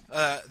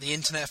 The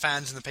internet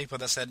fans and the people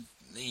that said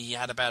he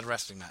had a bad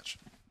wrestling match.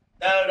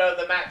 No,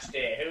 the match,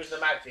 dear. Who's the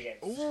match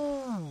against?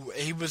 Ooh,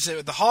 he was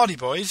the Hardy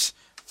Boys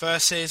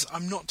versus,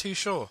 I'm not too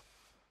sure.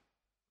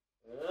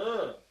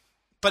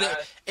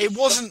 But it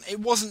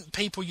wasn't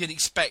people you'd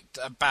expect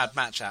a bad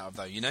match out of,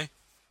 though, you know?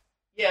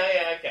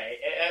 Yeah, okay.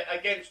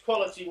 Against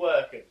quality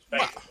workers,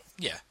 basically. Well,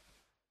 yeah.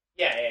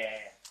 Yeah.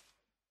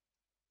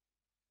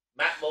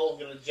 Matt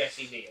Morgan and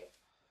Jesse Neal.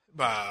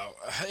 Wow.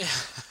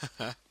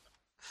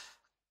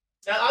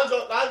 Now,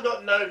 I've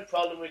got no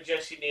problem with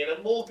Jesse Neal,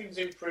 and Morgan's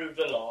improved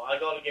a lot. I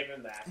got to give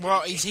him that.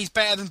 Well, he's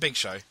better than Big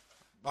Show.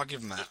 I'll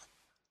give him that.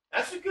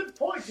 That's a good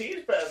point. He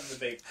is better than the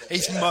Big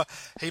Show.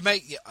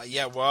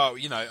 Well,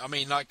 you know, I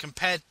mean, like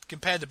compared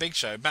to Big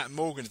Show, Matt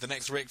Morgan's the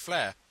next Ric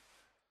Flair.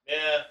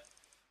 Yeah.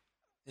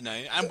 You know,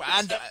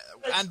 and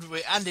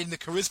in the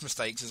charisma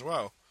stakes as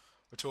well.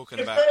 We're talking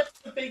about. Compared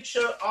to the Big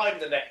Show, I'm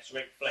the next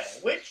Ric Flair.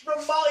 Which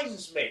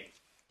reminds me.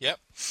 Yep.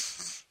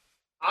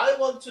 I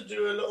want to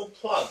do a little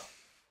plug.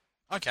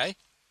 Okay.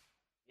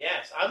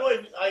 Yes, I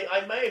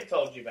may have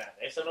told you about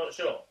this. I'm not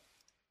sure.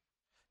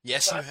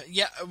 Yes.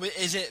 Yeah.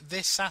 Is it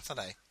this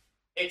Saturday?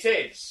 It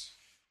is.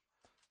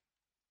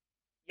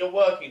 You're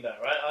working though,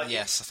 right?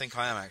 Yes, I think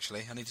I am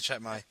actually. I need to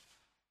check my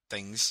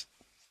things.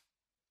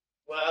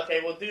 Well,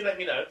 okay. Well, do let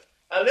me know.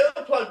 A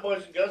little plug,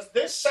 boys and girls.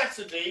 This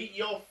Saturday,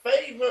 your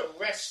favourite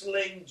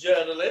wrestling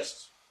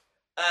journalist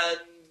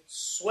and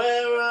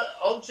swearer,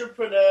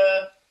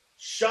 entrepreneur,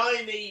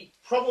 shiny,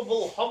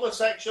 probable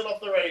homosexual off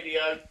the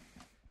radio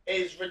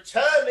is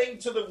returning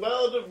to the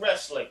world of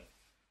wrestling.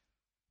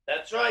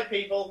 That's right,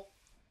 people.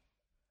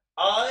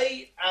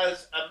 I,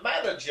 as a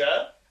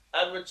manager,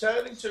 am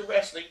returning to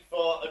wrestling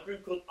for a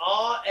group called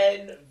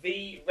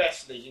RNV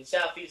Wrestling in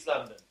South East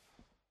London.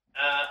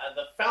 At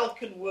the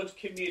Falconwood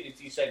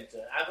Community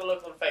Centre. Have a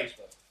look on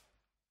Facebook.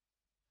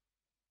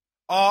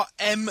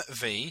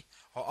 RMV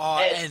or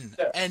RN?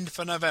 N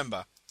for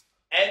November.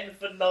 N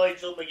for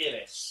Nigel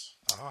McGuinness.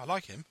 Oh, I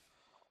like him.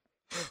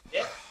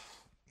 Yeah.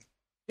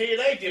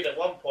 TNA did at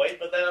one point,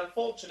 but then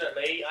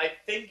unfortunately, I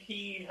think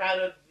he had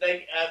a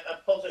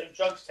positive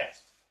drugs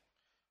test.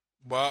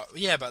 Well,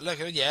 yeah, but look,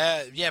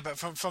 but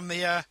from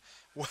the,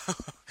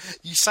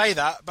 you say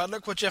that, but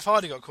look what Jeff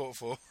Hardy got caught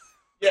for.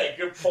 Yeah,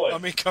 good point. I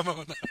mean, come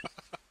on.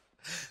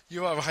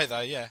 You are right, though,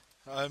 yeah.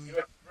 You have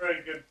a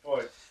very good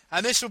point.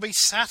 And this will be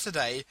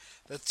Saturday,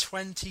 the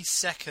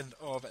 22nd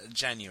of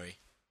January.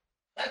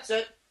 That's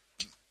it.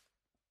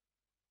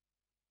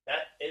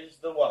 That is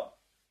the one.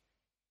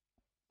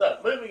 So,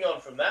 moving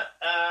on from that,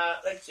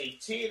 let's see.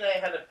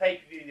 TNA had a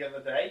pay-per-view the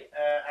other day,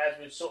 as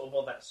we're sort of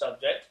on that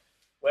subject,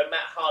 where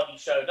Matt Hardy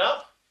showed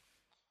up,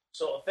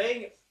 sort of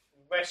thing.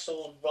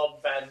 Wrestled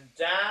Rob Van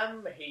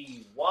Dam.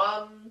 He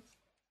won.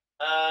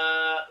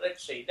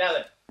 Let's see. Now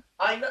then,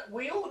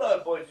 we all know,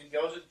 boys and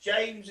girls, that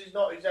James is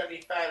not exactly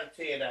a fan of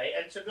TNA,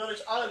 and to be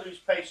honest, I lose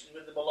patience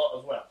with them a lot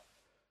as well.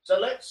 So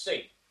let's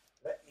see.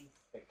 Let me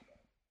think.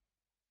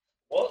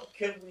 What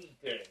can we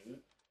do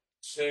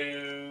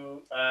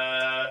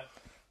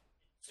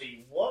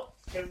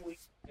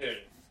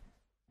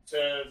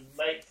to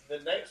make the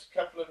next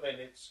couple of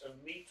minutes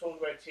of me talking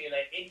about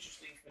TNA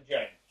interesting for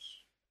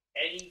James?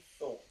 Any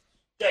thoughts?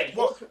 James,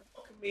 what can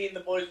me and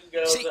the boys and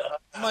girls... See,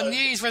 my New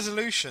Year's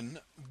resolution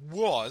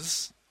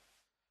was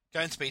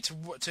going to be to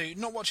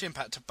not watch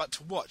Impact, but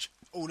to watch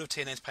all of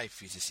TNA's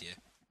pay-per-views this year.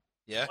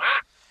 Yeah? Wow.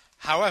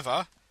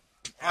 However,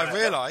 I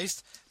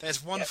realised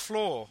there's one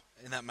flaw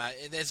in that, Matt.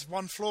 There's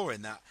one flaw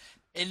in that.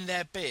 In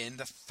there being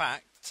the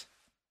fact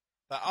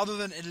that other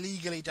than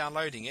illegally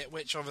downloading it,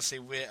 which obviously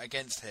we're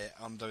against here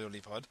on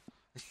WWE Pod,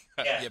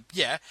 there's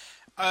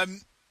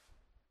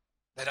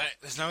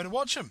no one to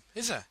watch them,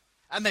 is there?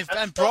 And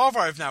Bravo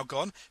have now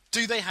gone.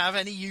 Do they have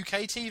any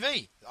UK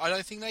TV? I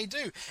don't think they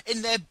do.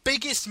 In their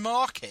biggest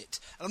market,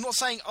 and I'm not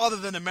saying other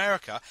than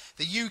America,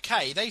 the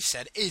UK, they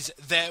said, is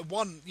their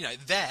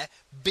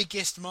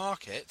biggest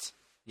market.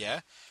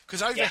 Yeah,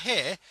 because over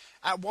here,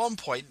 at one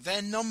point,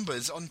 their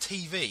numbers on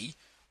TV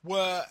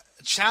were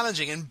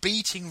challenging and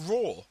beating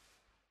Raw.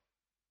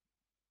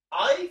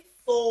 I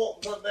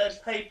thought that their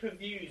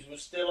pay-per-views were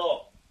still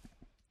on.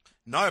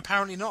 No,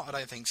 apparently not. I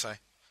don't think so.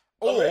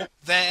 Or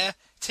their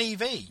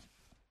TV.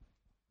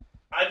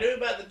 I knew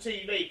about the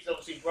TV because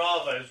obviously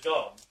Bravo's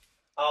gone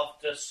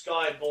after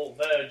Sky bought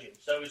Virgin,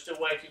 so we're still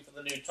waiting for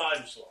the new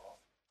time slot.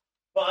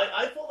 But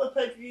I thought the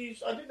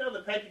pay-per-views... I didn't know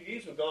the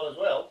pay-per-views were gone as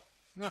well.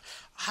 No,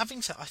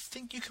 having said, I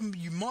think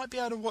you might be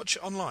able to watch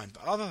it online,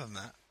 but other than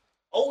that...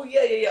 Oh,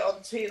 yeah, on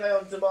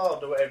TNA On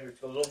Demand or whatever it's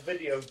called, or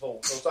Video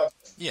Vault or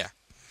something. Yeah.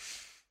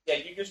 Yeah,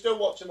 you can still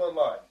watch them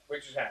online,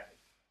 which is handy.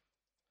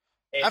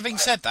 Having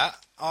said that,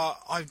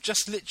 I've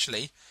just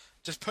literally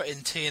put in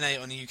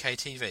TNA on the UK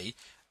TV,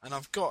 and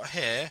I've got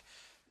here...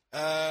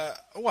 I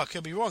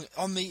could be wrong.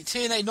 On the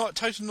TNA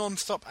Total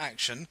Non-Stop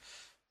Action,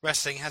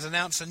 Wrestling has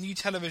announced a new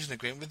television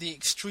agreement with the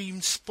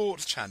Extreme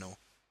Sports Channel.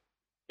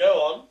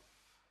 Go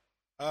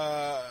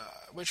on.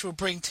 Which will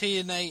bring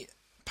TNA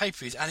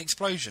pay-per-views and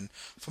Explosion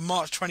for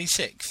March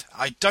 26th.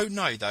 I don't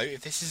know, though,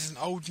 if this is an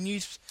old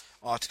news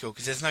article,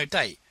 because there's no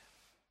date.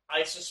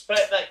 I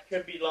suspect that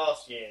could be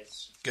last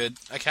year's. Good.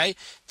 Okay.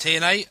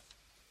 TNA,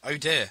 oh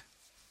dear.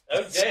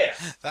 Oh dear.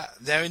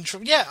 They're in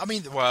trouble. Yeah, I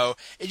mean, well,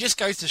 it just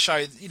goes to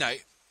show,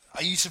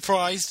 are you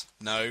surprised?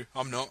 No,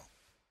 I'm not.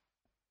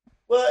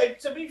 Well,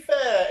 to be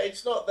fair,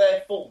 it's not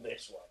their fault,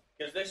 this one,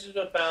 because this is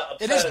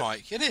about a... It is,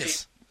 Mike, it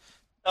is.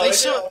 Oh,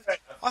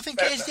 I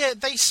think it is, yeah,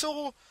 they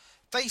saw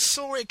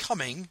it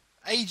coming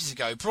ages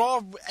ago.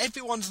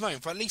 Everyone's known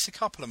for at least a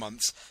couple of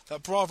months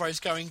that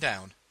Bravo's going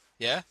down,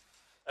 yeah?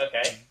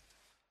 Okay.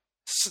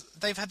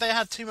 they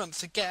had 2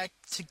 months to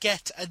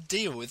get a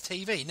deal with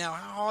TV. Now,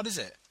 how hard is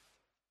it?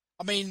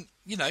 I mean,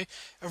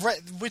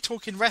 we're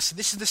talking wrestling.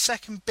 This is the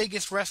second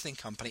biggest wrestling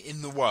company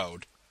in the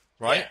world,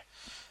 right?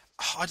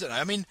 Yeah. I don't know.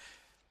 I mean,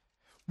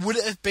 would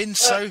it have been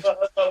so...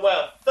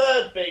 Well,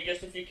 third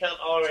biggest if you count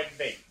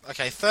RNV.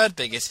 Okay, third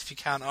biggest if you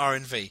count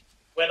RNV.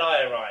 When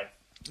I arrive.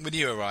 When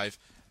you arrive.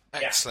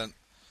 Excellent.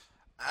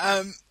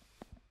 Yeah.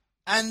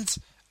 And,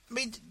 I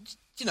mean,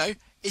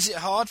 is it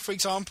hard, for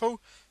example,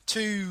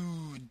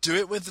 to do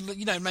it with,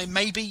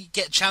 maybe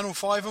get Channel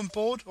 5 on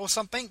board or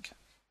something?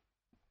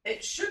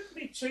 It shouldn't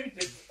be too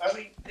difficult. I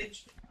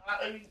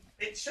mean,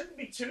 it shouldn't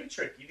be too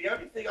tricky. The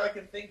only thing I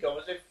can think of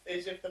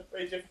is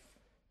if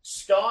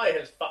Sky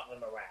has fucked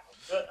them around.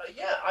 But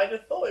I'd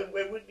have thought it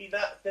wouldn't be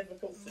that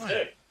difficult to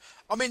do.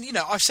 I mean,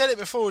 I've said it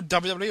before.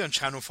 WWE on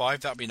Channel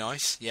 5, that'd be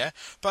nice. Yeah,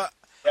 but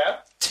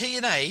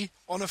TNA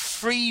on a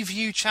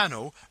Freeview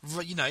channel.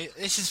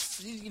 This is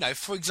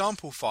for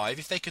example, 5.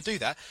 If they could do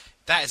that,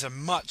 that is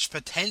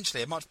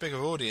potentially a much bigger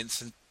audience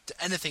than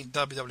anything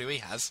WWE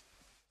has.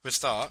 For a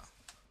start.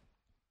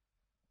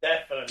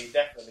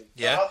 Definitely.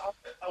 Yeah.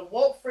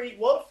 What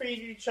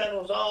Freeview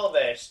channels are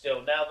there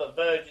still now that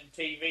Virgin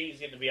TV is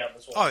going to be up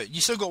as well? Oh,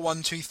 you still got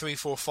 1, 2, 3,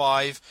 4,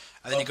 5,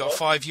 and then you got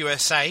 5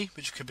 USA,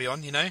 which could be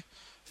on. Now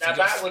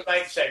that would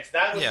make sense.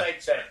 That would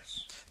make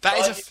sense. That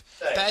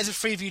is a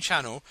Freeview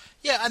channel.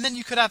 Yeah, and then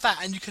you could have that,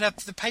 and you could have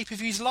the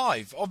pay-per-views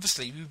live.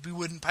 Obviously, we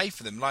wouldn't pay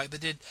for them like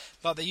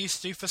they used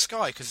to do for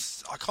Sky,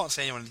 because I can't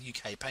see anyone in the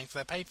UK paying for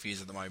their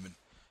pay-per-views at the moment,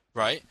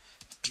 right?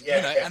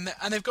 Yeah,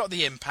 and they've got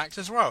the Impact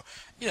as well.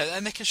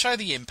 And they can show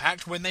the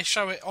Impact when they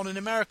show it on in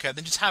America.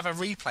 Then just have a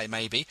replay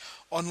maybe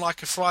on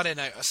like a Friday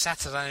night or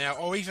Saturday night,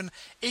 or even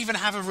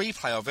have a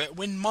replay of it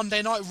when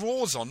Monday Night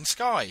Raw's on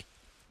Sky.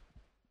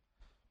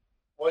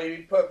 Well,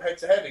 you put them head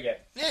to head again.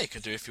 Yeah, you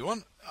could do if you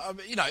want.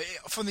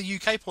 From the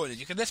UK point of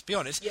view, let's be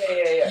honest.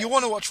 Yeah. You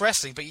want to watch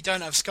wrestling, but you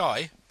don't have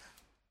Sky.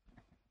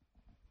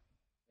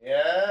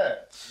 Yeah.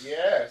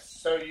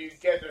 So you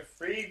get a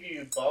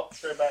Freeview box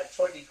for about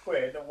 20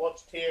 quid and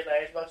watch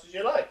TNA as much as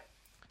you like.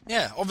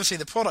 Yeah, obviously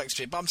the product's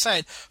cheap, but I'm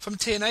saying from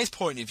TNA's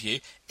point of view,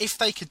 if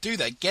they could do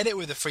that, get it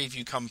with a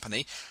Freeview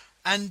company,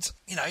 and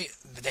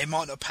they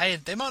might not pay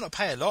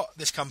a lot,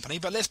 this company,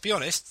 but let's be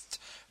honest,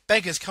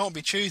 beggars can't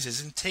be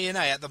choosers in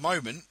TNA at the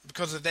moment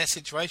because of their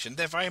situation.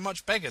 They're very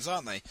much beggars,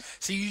 aren't they?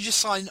 So you just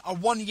sign a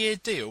 1-year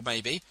deal,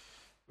 maybe.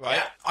 Right,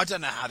 yeah. I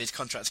don't know how these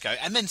contracts go,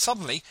 and then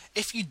suddenly,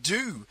 if you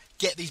do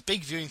get these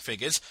big viewing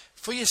figures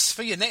for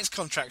your next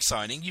contract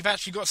signing, you've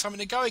actually got something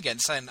to go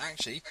against. Saying,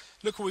 actually,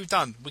 look what we've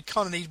done.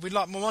 We'd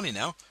like more money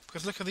now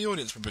because look at the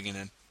audience we're bringing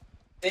in.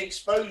 The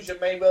exposure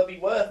may well be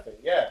worth it.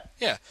 Yeah.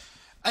 Yeah,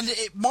 and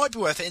it might be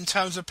worth it in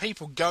terms of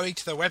people going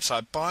to their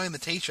website, buying the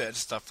T-shirts and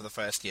stuff for the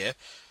first year,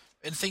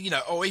 and think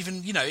or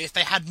even if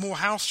they had more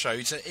house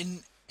shows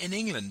in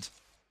England.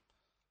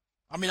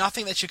 I mean, I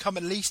think they should come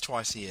at least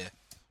twice a year.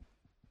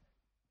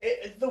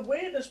 The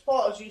weirdest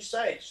part, as you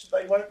say, is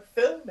they won't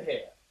film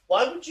here.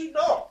 Why would you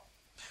not?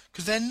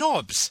 Because they're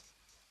knobs.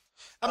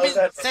 I mean,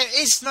 there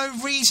is no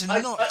reason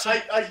not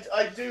to...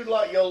 I do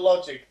like your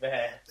logic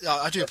there.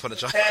 I do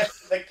apologise.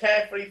 The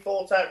carefully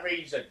thought out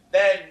reason.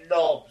 They're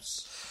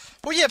knobs.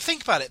 Well, yeah,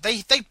 think about it.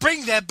 They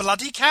bring their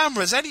bloody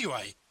cameras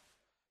anyway.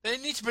 They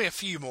need to bring a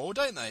few more,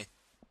 don't they?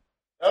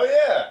 Oh,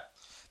 yeah.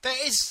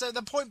 There is...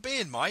 the point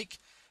being, Mike,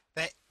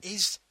 there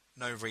is...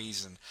 no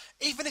reason.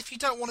 Even if you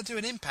don't want to do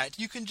an Impact,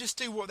 you can just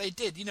do what they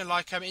did,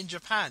 like in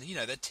Japan,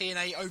 the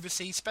TNA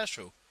Overseas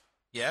Special.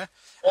 Yeah?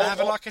 And have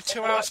it like a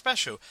 2-hour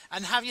special.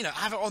 And have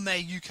it on their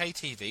UK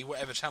TV,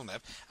 whatever channel they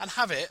have, and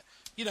have it,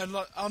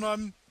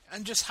 on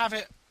and just have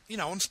it,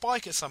 on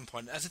Spike at some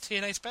point as a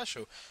TNA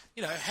special.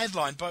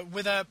 Headline, but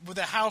with a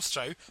house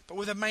show, but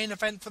with a main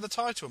event for the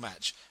title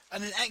match.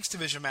 And an X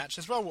Division match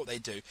as well, what they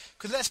do.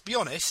 Because let's be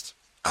honest,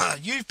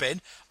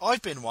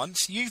 I've been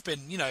once, you've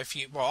been,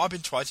 I've been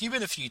twice, you've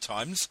been a few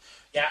times.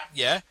 Yeah.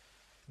 Yeah.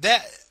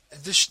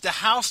 The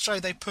house show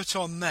they put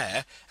on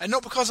there, and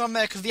not because I'm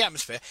there because of the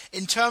atmosphere,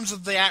 in terms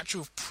of the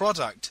actual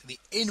product, the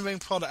in-ring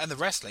product and the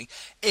wrestling,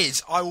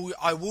 is, I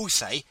will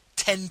say,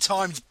 10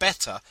 times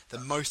better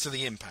than most of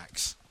the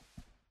Impacts.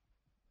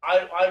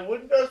 I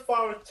wouldn't go as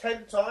far as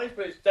 10 times,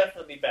 but it's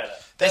definitely better.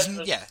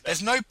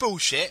 There's no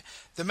bullshit.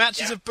 The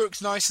matches are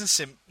booked nice and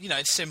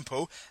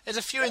simple. There's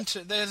a few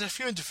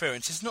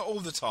interferences, not all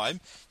the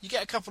time. You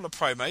get a couple of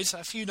promos,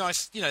 a few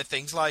nice,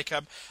 things like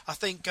I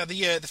think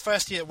the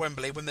first year at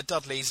Wembley when the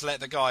Dudleys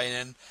let the guy in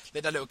and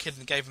let that little kid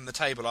and gave him the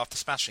table after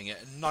smashing it,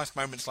 and nice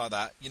moments like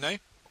that,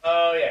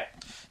 Oh yeah.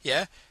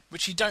 Yeah,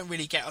 which you don't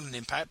really get on an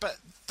Impact, but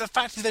the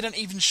fact is they don't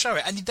even show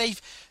it, and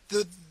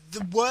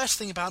the worst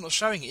thing about not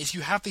showing it is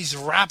you have these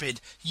rabid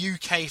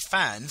UK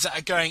fans that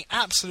are going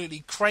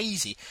absolutely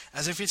crazy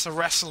as if it's a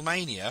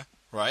WrestleMania,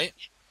 right?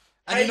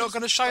 And you're not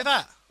going to show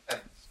that.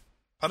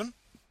 Pardon?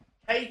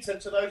 Cater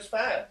to those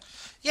fans.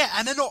 Yeah,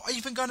 and they're not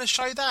even going to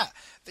show that.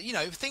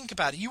 Think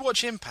about it. You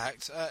watch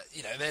Impact,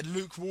 their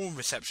lukewarm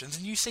receptions,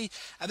 and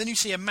then you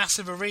see a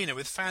massive arena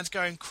with fans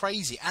going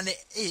crazy, and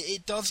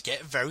it does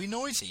get very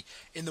noisy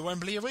in the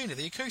Wembley Arena,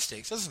 the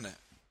acoustics, doesn't it?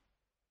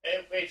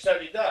 It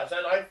certainly does,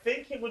 and I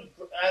think it would.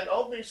 And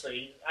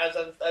obviously, as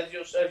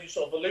you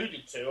sort of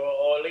alluded to,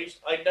 or at least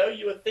I know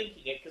you were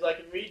thinking it because I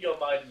can read your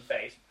mind and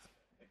face.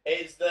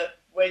 Is that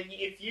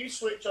if you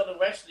switch on a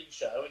wrestling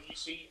show and you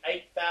see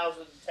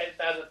 8,000,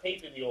 10,000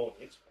 people in the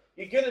audience,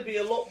 you're going to be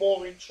a lot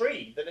more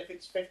intrigued than if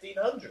it's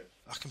 1,500.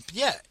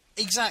 Yeah,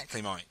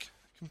 exactly, Mike.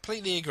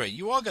 Completely agree.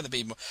 You are going to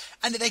be more,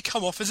 and they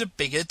come off as a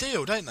bigger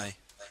deal, don't they?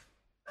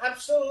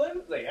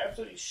 Absolutely.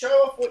 Show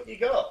off what you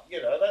got,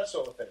 that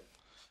sort of thing.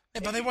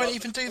 Yeah, but they won't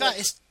even do that.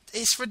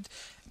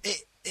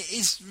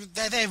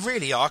 They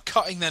really are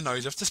cutting their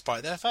nose off to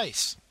spite their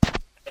face.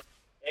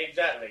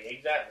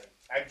 Exactly.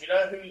 And do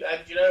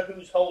you know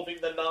who's holding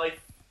the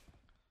knife?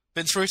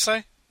 Vince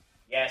Russo?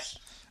 Yes.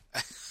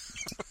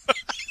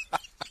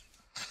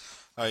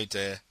 Oh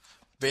dear,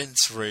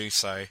 Vince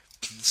Russo.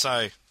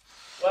 So.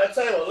 Well, I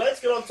tell you what. Let's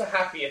get on to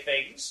happier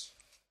things.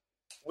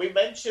 We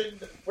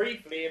mentioned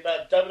briefly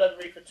about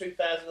WWE for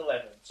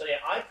 2011. So yeah,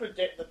 I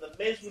predict that The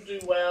Miz will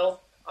do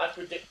well. I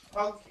predict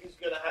Punk is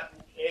going to have.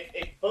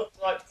 It looks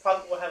like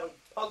Punk will have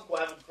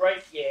a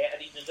great year,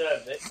 and he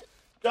deserves it.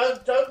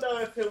 Don't know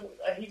if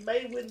he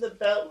may win the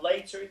belt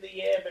later in the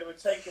year, but it would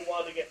take a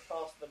while to get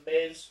past The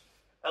Miz.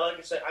 And like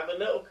I say, I'm a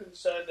little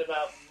concerned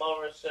about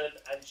Morrison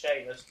and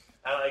Sheamus,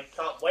 and I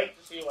can't wait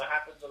to see what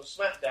happens on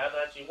SmackDown.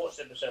 I actually watched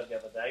episode the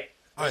other day.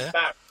 Oh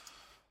yeah.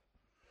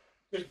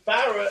 Because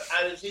Barrett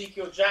and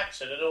Ezekiel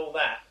Jackson and all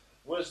that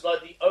was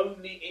like the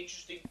only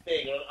interesting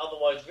thing on an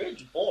otherwise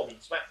really boring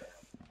SmackDown.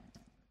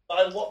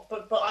 But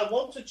I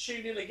want to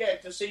tune in again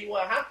to see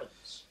what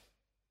happens.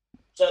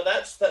 So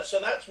that's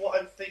what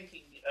I'm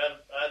thinking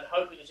and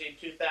hoping to see in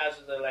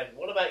 2011.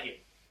 What about you?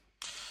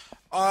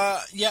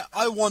 Yeah,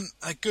 I want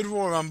a good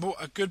Royal Rumble,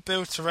 a good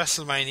build to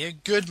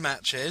WrestleMania, good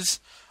matches.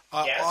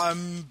 Yes.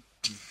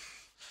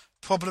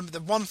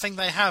 The one thing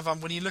they have,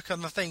 when you look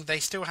on the thing, they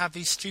still have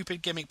these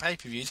stupid gimmick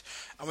pay-per-views,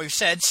 and we've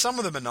said some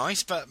of them are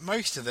nice, but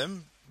most of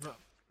them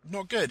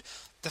not good.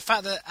 The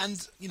fact that,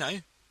 and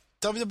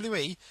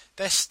WWE,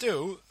 they're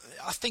still,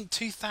 I think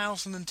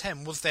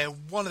 2010 was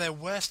one of their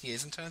worst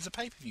years in terms of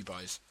pay-per-view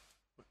buys.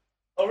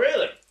 Oh,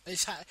 really?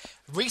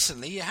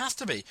 Recently, it has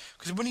to be,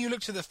 because when you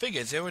looked at the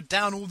figures, they were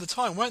down all the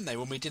time, weren't they?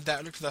 When we did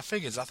that, looked at the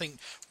figures, I think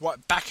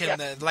back in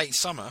the late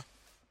summer.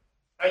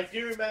 I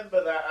do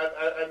remember that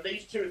at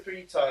least 2 or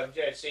 3 times.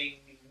 Yeah, seeing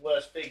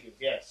worse figures.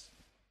 Yes,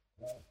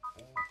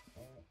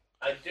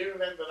 I do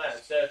remember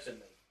that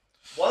certainly.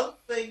 One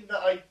thing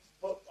that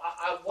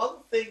one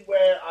thing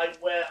where I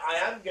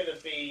am going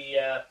to be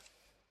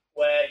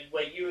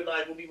where you and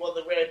I will be one of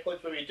the rare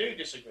points where we do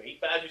disagree.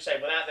 But as you say,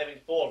 without them,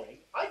 it's boring.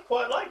 I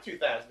quite like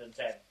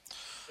 2010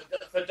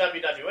 for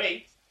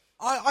WWE.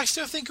 I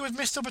still think it was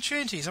missed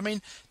opportunities. I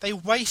mean, they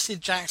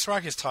wasted Jack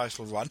Swagger's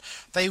title run.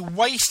 They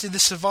wasted the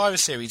Survivor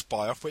Series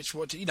buy-off, which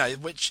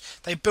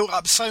they built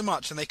up so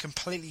much, and they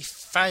completely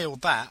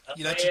failed that.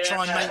 To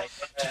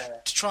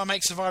try and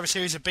make Survivor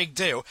Series a big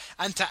deal,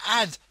 and to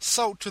add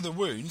salt to the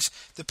wounds,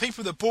 the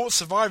people that bought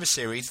Survivor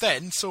Series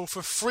then saw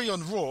for free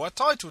on Raw a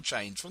title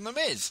change from The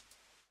Miz.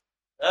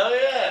 Oh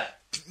yeah.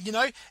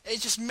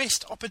 It just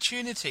missed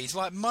opportunities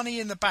like Money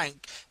in the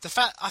Bank.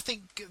 I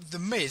think The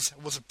Miz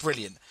was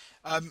brilliant.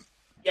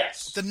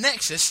 Yes. The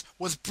Nexus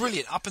was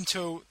brilliant up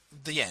until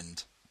the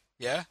end,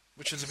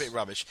 which was a bit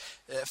rubbish.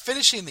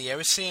 Finishing the year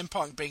with CM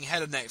Punk being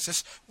head of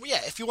Nexus,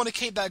 if you want to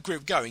keep that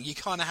group going, you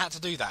kind of had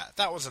to do that.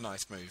 That was a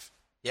nice move,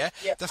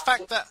 The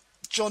fact that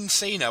John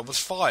Cena was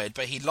fired,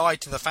 but he lied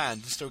to the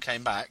fans and still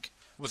came back,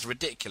 was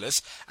ridiculous.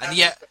 And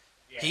yet,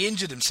 he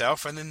injured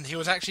himself, and then he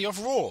was actually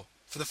off Raw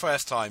for the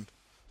first time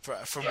for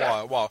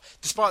a while,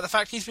 despite the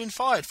fact he's been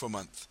fired for a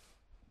month.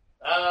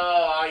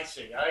 Oh, I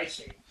see.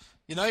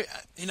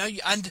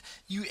 And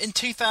in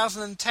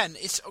 2010,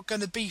 it's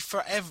going to be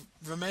forever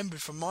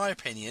remembered, from my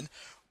opinion,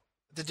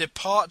 the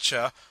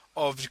departure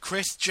of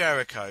Chris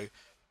Jericho,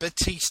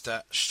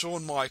 Batista,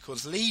 Shawn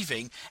Michaels,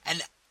 leaving an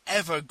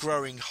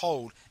ever-growing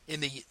hole in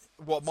the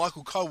what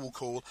Michael Cole will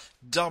call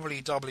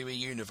WWE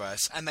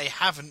Universe, and they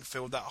haven't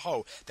filled that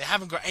hole. They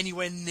haven't got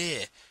anywhere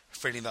near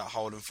filling that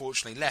hole,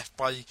 unfortunately, left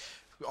by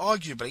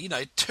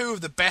arguably, 2 of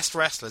the best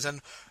wrestlers.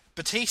 And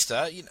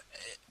Batista,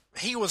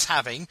 he was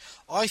at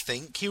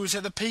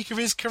the peak of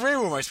his career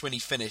almost when he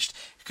finished,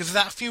 because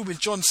that feud with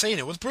John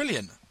Cena was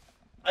brilliant.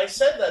 I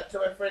said that to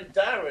my friend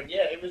Darren.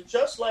 Yeah, it was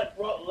just like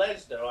Brock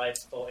Lesnar. I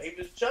thought he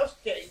was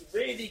just getting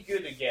really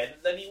good again,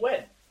 and then he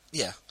went.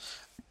 Yeah,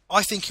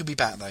 I think he'll be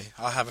back though.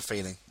 I have a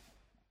feeling.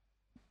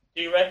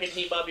 Do you reckon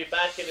he might be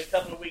back in a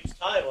couple of weeks'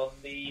 time on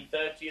the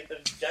 30th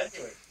of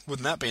January?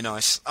 Wouldn't that be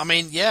nice? I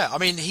mean,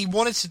 he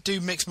wanted to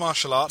do mixed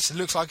martial arts. It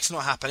looks like it's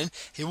not happening.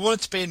 He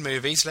wanted to be in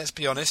movies. Let's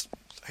be honest.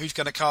 Who's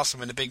going to cast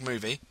him in a big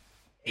movie?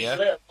 He's a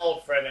little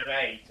old for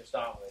MMA to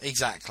start with.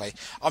 Exactly.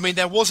 I mean,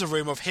 there was a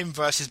rumour of him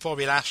versus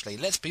Bobby Lashley.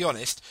 Let's be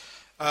honest.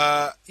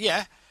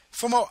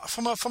 From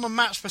a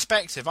match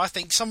perspective, I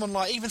think someone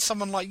like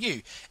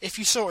you, if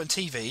you saw it on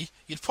TV,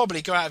 you'd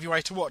probably go out of your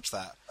way to watch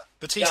that.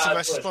 Batista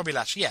versus Bobby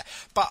Lashley. Yeah.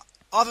 But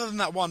other than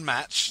that one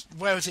match,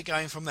 where is it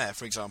going from there,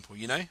 for example,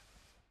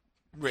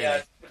 Really.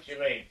 Yeah, what do you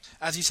mean?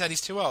 As you said,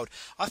 he's too old.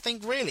 I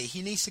think really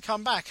he needs to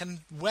come back, and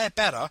where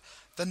better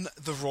than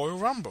the Royal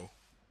Rumble?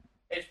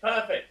 It's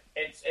perfect.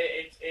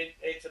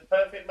 It's a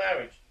perfect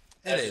marriage.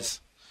 It is.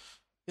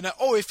 You know,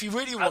 or if you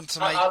really want to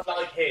make...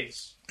 Unlike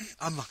his.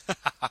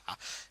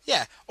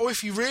 Yeah, or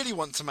if you really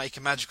want to make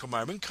a magical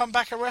moment, come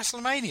back at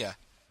WrestleMania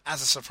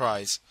as a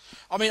surprise.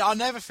 I mean, I'll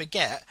never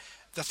forget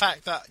the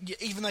fact that,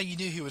 even though you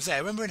knew he was there,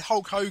 remember when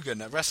Hulk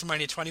Hogan at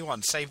WrestleMania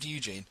 21 saved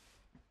Eugene?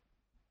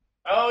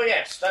 Oh,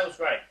 yes, that was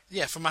great.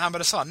 Yeah, from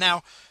Muhammad Hassan.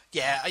 Now,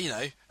 yeah, you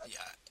know,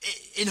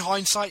 in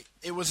hindsight,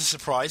 it was a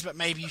surprise, but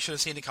maybe you should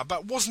have seen it come.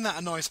 But wasn't that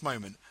a nice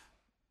moment?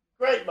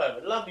 Great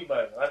moment, lovely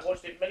moment. I've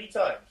watched it many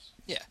times.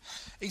 Yeah,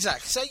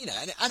 exactly. So, you know,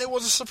 and it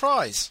was a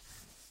surprise.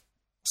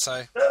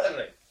 So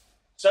certainly.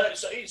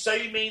 So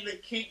you mean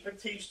that keep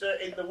Batista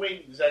in the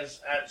wings as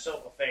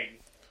sort of thing,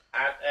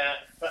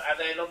 and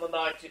then on the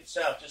night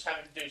itself, just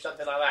having to do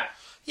something like that?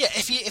 Yeah,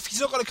 if he's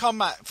not going to come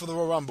back for the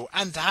Royal Rumble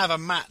and to have a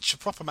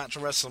proper match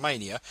at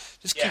WrestleMania,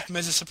 just keep him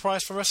as a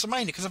surprise for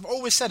WrestleMania. Because I've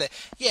always said it.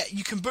 Yeah,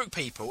 you can book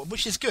people,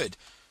 which is good.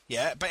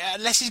 Yeah, but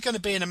unless he's going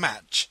to be in a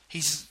match,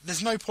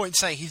 there's no point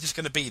saying he's just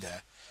going to be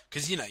there.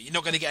 Because, you know, you're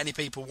not going to get any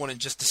people wanting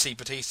just to see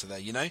Batista there,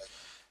 you know?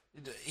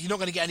 You're not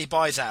going to get any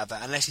buys out of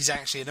that unless he's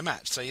actually in a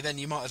match. So then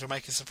you might as well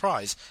make a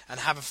surprise and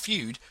have a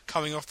feud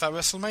coming off that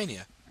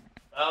WrestleMania.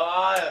 Oh,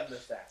 I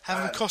understand.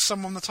 Have him cost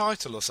someone the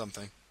title or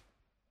something.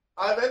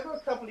 I remember a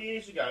couple of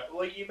years ago,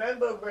 well, you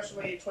remember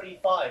WrestleMania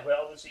 25, where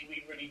obviously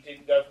we really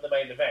didn't go for the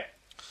main event.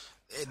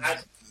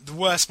 The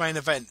worst main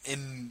event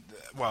in,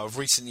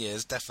 recent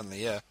years,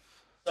 definitely, yeah.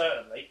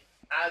 Certainly.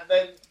 And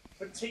then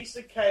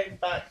Batista came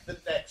back the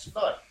next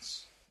night.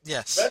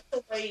 Yes.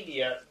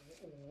 WrestleMania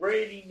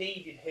really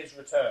needed his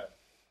return.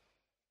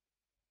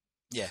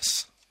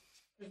 Yes.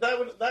 Because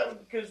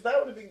that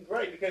would have been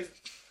great, because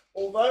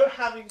although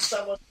having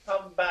someone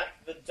come back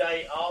the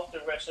day after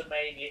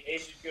WrestleMania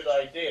is a good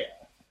idea,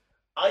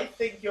 I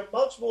think you're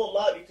much more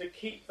likely to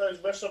keep those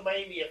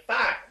WrestleMania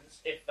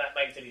fans, if that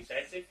makes any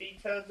sense, if he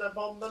turns up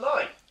on the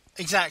night.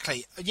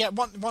 Exactly. Yeah,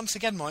 once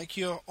again, Mike,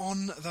 you're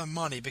on the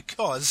money,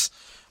 because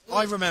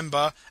I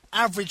remember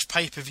average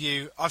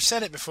pay-per-view, I've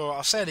said it before,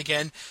 I'll say it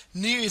again,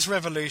 New Year's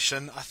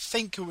Revolution, I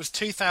think it was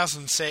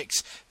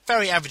 2006,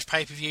 very average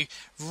pay-per-view,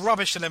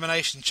 rubbish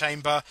Elimination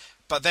Chamber,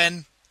 but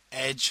then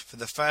Edge, for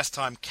the first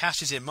time,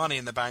 cashes in Money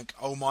in the Bank.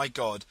 Oh my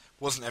God,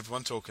 wasn't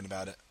everyone talking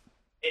about it?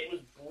 It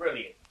was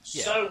brilliant.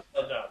 Yeah. So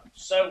well done.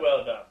 So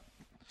well done.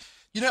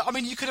 You know, I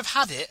mean, you could have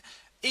had it,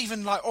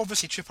 even like,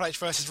 obviously, Triple H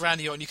versus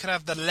Randy Orton, you could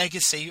have the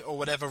Legacy or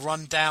whatever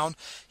run down,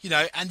 you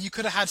know, and you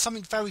could have had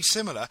something very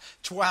similar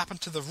to what happened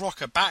to The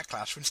Rock at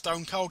Backlash when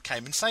Stone Cold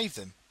came and saved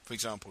them, for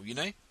example, you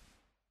know?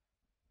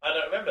 I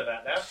don't remember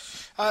that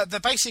now.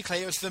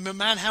 Basically, it was the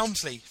McMahon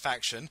Helmsley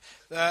faction.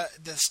 The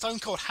Stone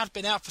Cold had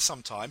been out for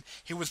some time.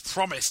 He was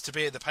promised to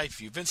be at the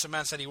pay-per-view. Vince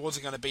McMahon said he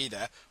wasn't going to be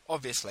there,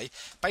 obviously.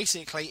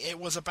 Basically, it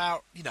was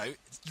about, you know,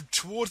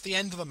 towards the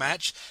end of the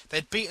match,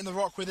 they'd beaten The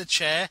Rock with a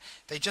chair.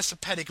 They just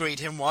had pedigreed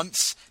him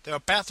once. They were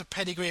about to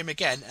pedigree him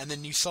again, and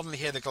then you suddenly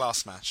hear the glass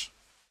smash.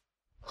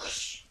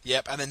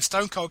 Yep, and then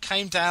Stone Cold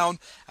came down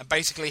and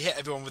basically hit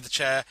everyone with the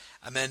chair,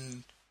 and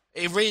then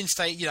he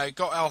reinstated, you know,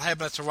 got Earl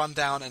Hebner to run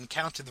down and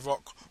counted The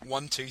Rock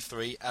 1, 2,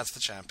 3 as the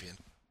champion.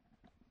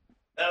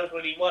 That was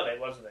when he won it,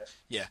 wasn't it?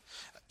 Yeah.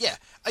 Yeah.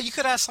 You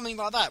could have something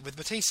like that with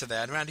Batista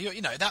there and Randy Orton.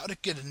 You know, that would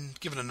have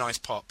given a nice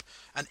pop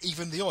and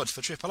even the odds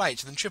for Triple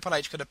H. And then Triple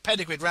H could have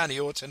pedigreed Randy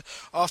Orton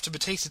after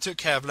Batista took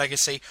care of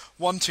Legacy.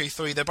 1, 2,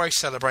 3, they both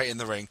celebrate in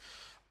the ring.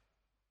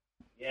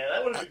 Yeah,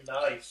 that would have been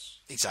nice.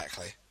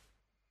 Exactly.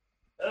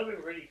 That would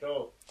have been really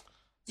cool.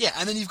 Yeah,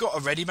 and then you've got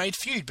a ready-made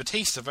feud,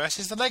 Batista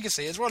versus the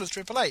Legacy, as well as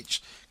Triple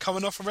H,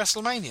 coming off of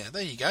WrestleMania.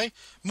 There you go.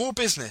 More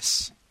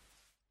business.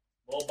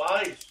 More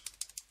buys.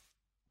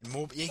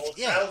 More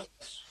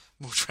trousers.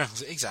 More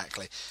trousers,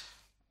 exactly.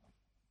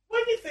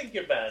 When you think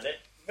about it,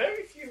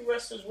 very few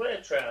wrestlers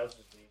wear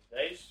trousers these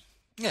days.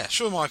 Yeah,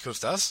 Shawn Michaels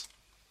does.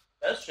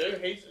 That's true.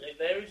 There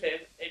he's him.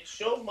 It's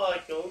Shawn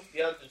Michaels,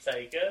 The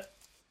Undertaker.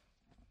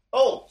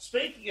 Oh,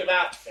 speaking of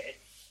outfits.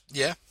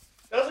 Yeah.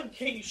 Doesn't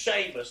King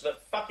Sheamus look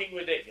fucking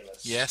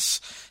ridiculous? Yes,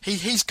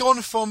 he's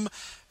gone from,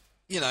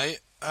 you know,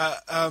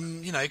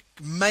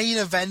 main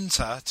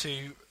eventer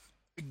to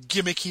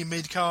gimmicky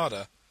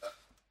mid-carder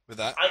with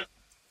that.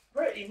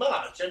 Pretty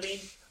much. I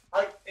mean,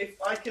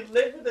 if I can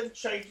live with them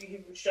changing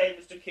him from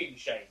Sheamus to King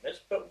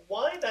Sheamus, but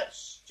why that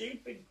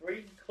stupid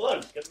green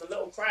cloak and the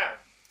little crown?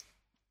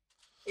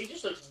 He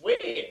just looks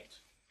weird.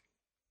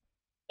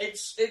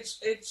 It's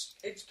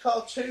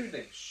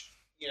cartoonish.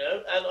 You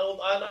know, and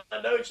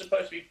I know it's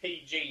supposed to be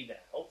PG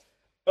now,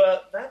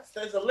 but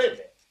there's a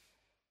limit.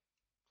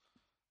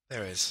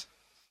 There is.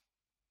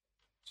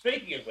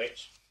 Speaking of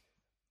which,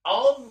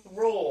 on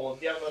Raw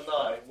the other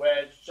night,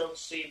 where John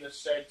Cena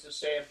said to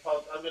CM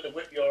Punk, "I'm going to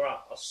whip your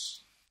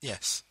ass."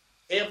 Yes.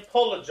 He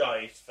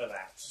apologised for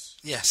that.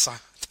 Yes, I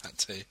heard that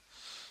too.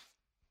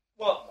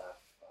 What the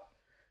fuck?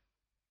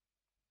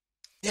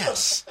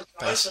 Yes.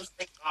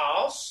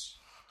 Ass.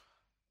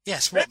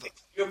 Yes. What?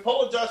 You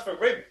apologise for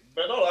ribbing,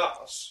 but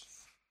not us.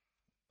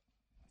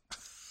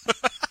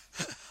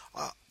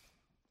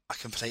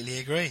 completely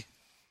agree.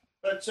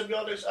 But to be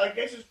honest, I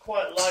guess it's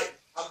quite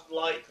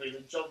unlikely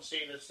that John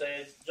Cena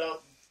says,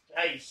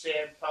 "Hey,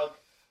 CM Punk,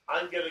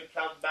 I'm going to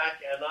come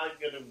back and I'm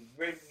going to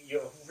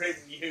rim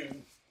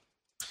you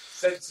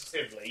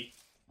sensitively."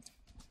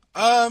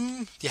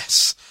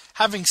 Yes.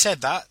 Having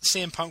said that,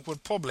 CM Punk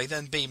would probably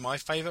then be my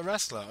favourite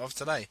wrestler of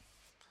today.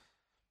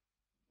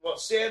 What,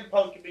 CM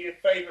Punk could be your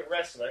favourite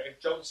wrestler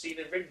if John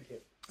Cena ringed him?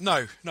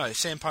 No,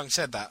 CM Punk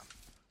said that.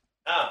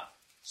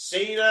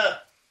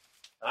 Cena,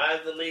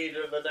 I'm the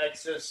leader of the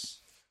Nexus,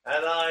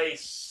 and I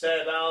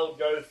said I'll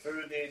go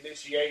through the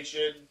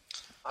initiation.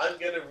 I'm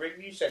going to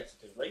ring you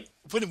sensitively.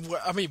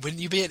 Wouldn't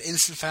you be an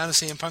instant fan of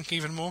CM Punk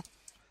even more?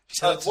 You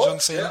said that to What? John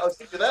Cena? Yeah, I was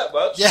thinking that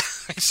much. Yeah,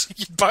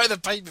 you'd buy the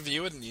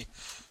pay-per-view, wouldn't you?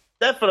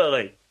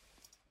 Definitely.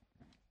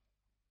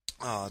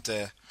 Oh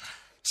dear.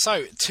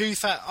 So,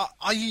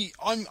 are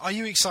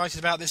you excited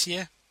about this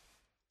year?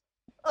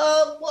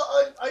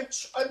 Well,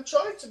 I'm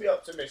trying to be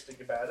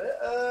optimistic about it.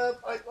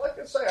 Like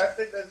I say, I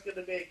think there's going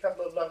to be a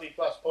couple of lovely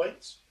plus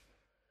points.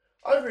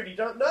 I really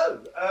don't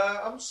know.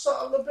 I'm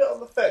a bit on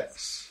the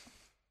fence.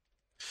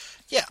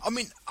 Yeah, I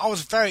mean, I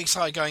was very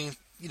excited going.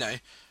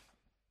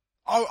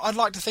 I'd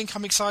like to think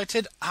I'm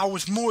excited. I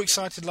was more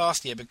excited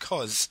last year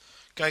because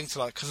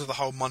of the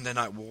whole Monday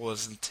Night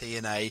Wars and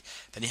TNA.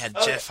 Then you had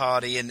Jeff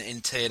Hardy in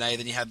TNA.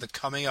 Then you had the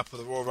coming up of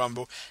the Royal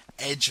Rumble.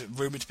 Edge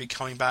rumoured to be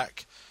coming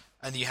back.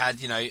 And you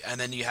had, and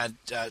then you had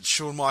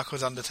Shawn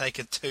Michaels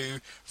Undertaker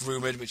 2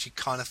 rumoured, which you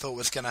kind of thought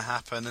was going to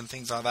happen and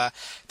things like that.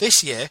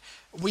 This year,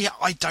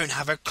 I don't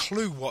have a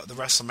clue what the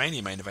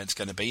WrestleMania main event's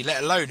going to be,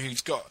 let alone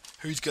who's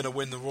going to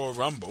win the Royal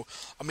Rumble.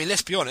 I mean,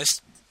 let's be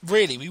honest,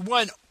 really, we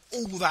weren't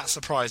all that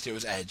surprised it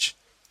was Edge.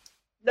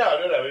 No,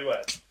 we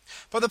weren't.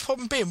 But the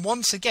problem being,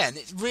 once again,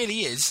 it really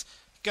is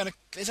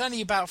there's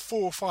only about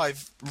 4 or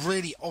 5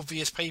 really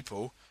obvious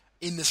people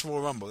in this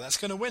Royal Rumble that's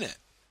going to win it.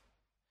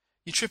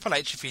 Your Triple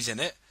H if he's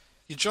in it.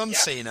 Your John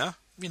Cena,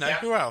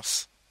 who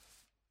else?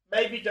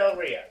 Maybe Del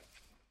Rio.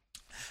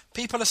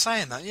 People are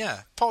saying that,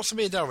 yeah.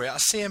 Possibly a Del Rio. A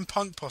CM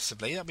Punk,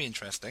 possibly. That'd be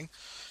interesting.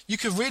 You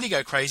could really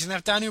go crazy and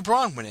have Daniel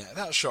Bryan win it.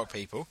 That would shock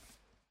people.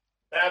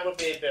 That would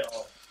be a bit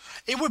odd.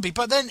 It would be,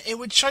 but then it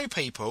would show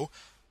people,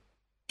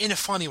 in a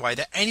funny way,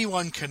 that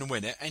anyone can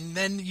win it, and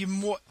then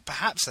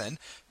perhaps then,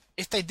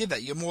 if they did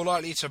that, you're more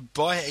likely to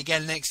buy it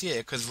again next year,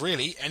 because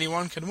really,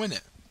 anyone can win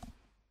it.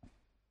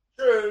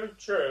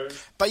 True.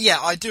 But yeah,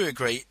 I do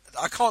agree.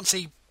 I could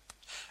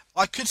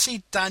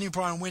see Daniel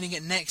Bryan winning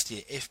it next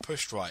year if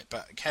pushed right,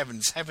 but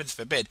heavens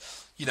forbid.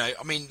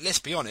 Let's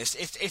be honest,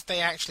 if they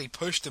actually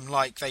pushed them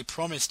like they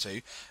promised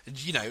to,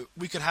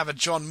 we could have a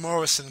John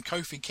Morrison,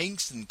 Kofi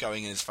Kingston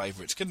going in as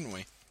favourites, couldn't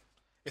we?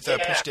 If they were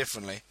pushed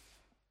differently.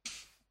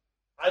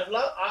 I'd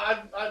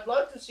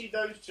like to see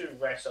those two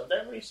wrestle. I've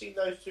never really seen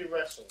those two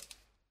wrestle.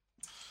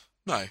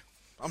 No.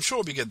 I'm sure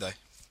it'll be good, though.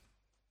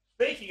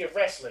 Speaking of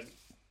wrestling...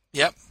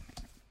 Yep.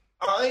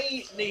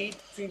 I need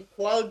to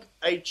plug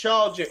a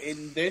charger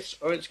in this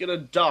or it's going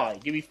to die.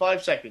 Give me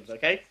 5 seconds,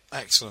 okay?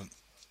 Excellent.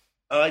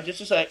 Alright,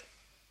 just a sec.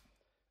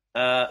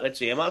 Let's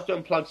see. I might have to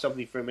unplug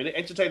something for a minute.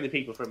 Entertain the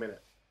people for a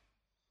minute.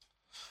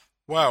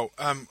 Well,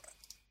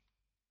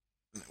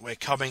 we're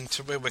coming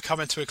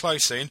to a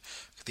close soon.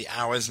 The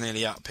hour's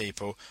nearly up,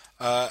 people.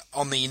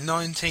 On the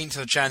 19th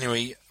of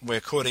January, we're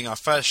recording our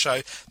first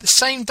show. The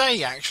same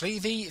day, actually,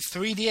 the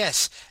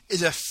 3DS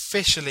is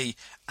officially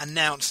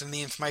announced and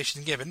the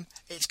information given.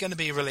 It's going to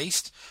be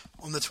released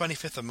on the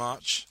 25th of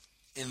March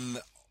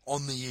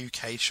on the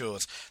UK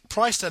shores.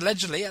 Priced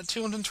allegedly at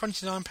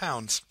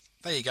 £229.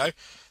 There you go.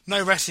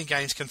 No wrestling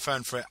games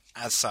confirmed for it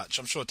as such.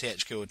 I'm sure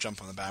THQ will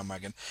jump on the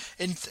bandwagon.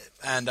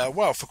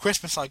 For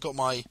Christmas I got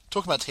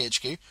talk about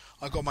THQ,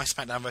 I got my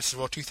SmackDown vs.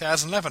 Raw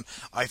 2011.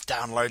 I've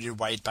downloaded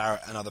Wade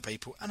Barrett and other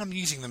people, and I'm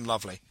using them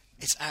lovely.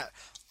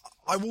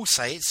 I will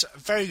say it's a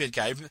very good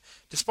game,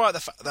 despite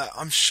the fact that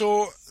I'm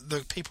sure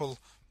the people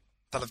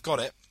that have got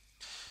it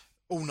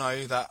all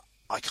know that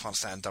I can't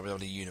stand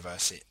WWE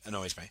Universe. It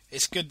annoys me.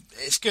 It's good,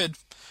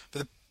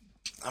 but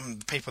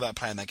the people that are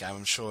playing that game,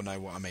 I'm sure know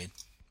what I mean.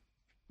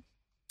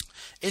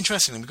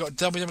 Interestingly, we've got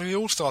WWE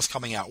All-Stars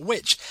coming out,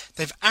 which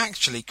they've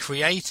actually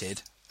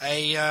created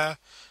a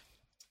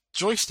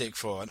joystick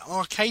for, an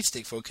arcade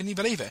stick for. Can you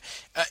believe it?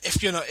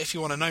 If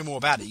you want to know more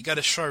about it, you go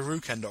to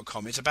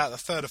showruken.com. It's about the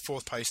third or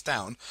fourth post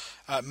down.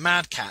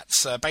 Mad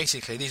Cats,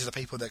 basically, these are the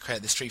people that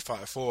create the Street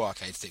Fighter 4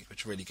 arcade stick,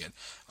 which are really good.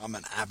 I'm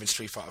an avid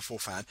Street Fighter 4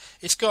 fan.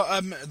 It's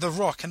got The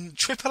Rock and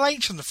Triple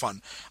H on the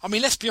front. I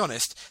mean, let's be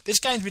honest, this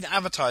game's been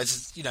advertised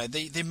as,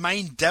 the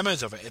main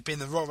demos of it have been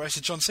The Rock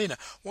versus John Cena.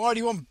 Why do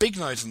you want Big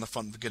Nose on the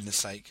front, for goodness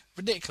sake?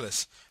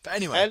 Ridiculous. But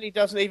anyway. And he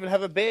doesn't even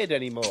have a beard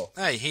anymore.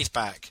 Hey, he's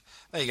back.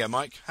 There you go,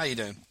 Mike. How you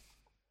doing?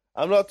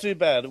 I'm not too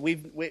bad.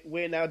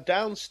 We're now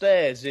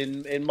downstairs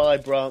in my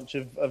branch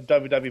of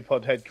WW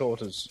Pod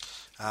headquarters.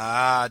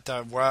 Because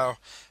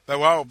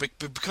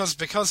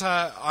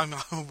I'm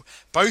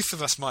both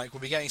of us, Mike, will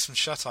be getting some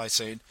shut eye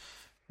soon.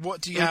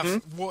 What do you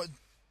have?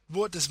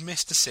 What does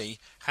Mr. C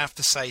have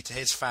to say to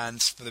his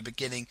fans for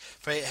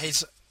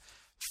his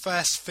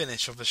first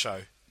finish of the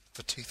show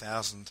for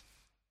 2000?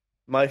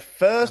 My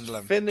first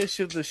finish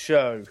of the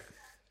show.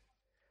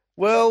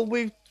 Well,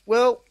 we've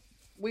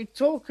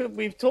talked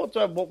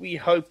about what we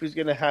hope is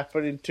going to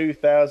happen in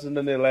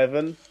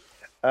 2011.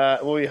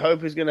 What we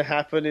hope is going to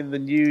happen in the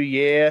new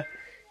year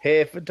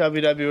here for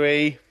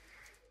WWE.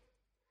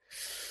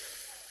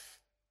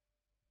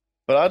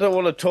 But I don't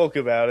want to talk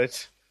about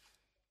it.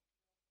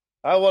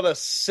 I want to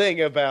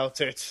sing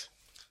about it.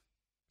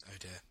 Oh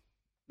dear.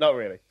 Not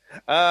really.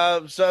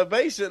 So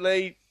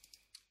basically,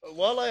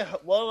 what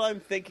I'm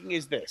thinking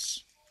is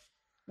this.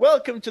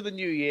 Welcome to the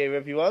new year,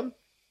 everyone.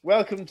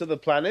 Welcome to the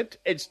planet.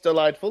 It's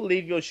delightful.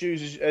 Leave your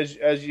shoes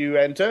as you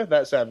enter.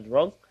 That sounded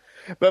wrong.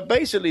 But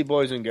basically,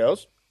 boys and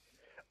girls,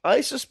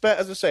 I suspect,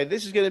 as I say,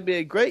 this is going to be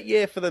a great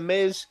year for The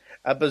Miz,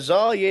 a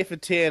bizarre year for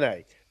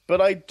TNA.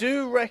 But I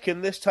do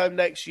reckon this time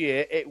next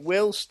year it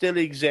will still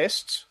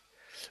exist.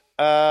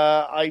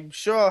 I'm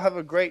sure I'll have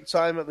a great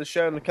time at the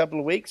show in a couple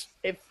of weeks.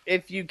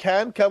 If you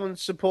can, come and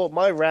support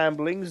my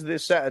ramblings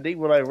this Saturday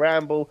when I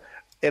ramble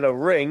in a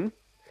ring.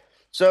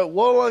 So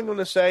what I'm going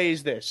to say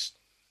is this.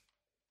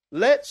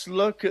 Let's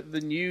look at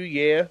the new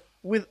year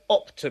with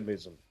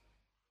optimism.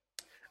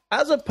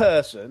 As a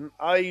person,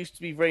 I used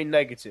to be very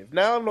negative.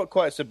 Now I'm not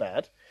quite so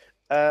bad.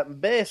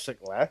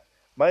 Basically,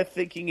 my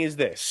thinking is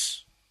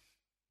this.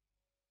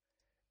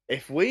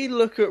 If we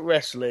look at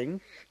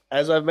wrestling,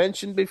 as I've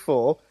mentioned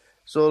before,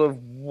 sort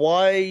of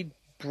wide,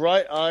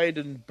 bright-eyed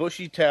and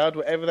bushy-tailed,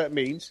 whatever that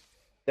means,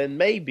 then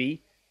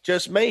maybe,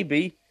 just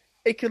maybe,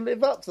 it can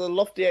live up to the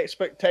lofty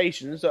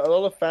expectations that a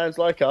lot of fans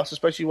like us,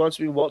 especially ones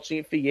who've been watching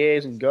it for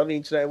years and gone on the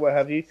internet and what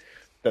have you,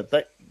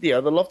 the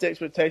lofty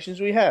expectations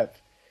we have.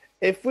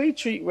 If we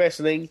treat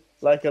wrestling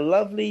like a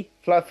lovely,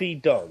 fluffy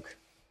dog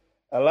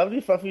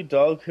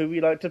who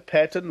we like to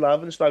pet and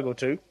love and snuggle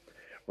to,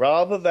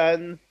 rather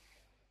than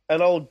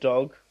an old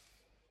dog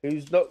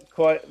who's not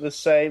quite the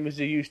same as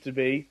he used to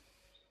be,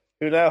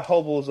 who now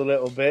hobbles a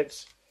little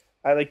bit,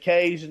 and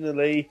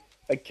occasionally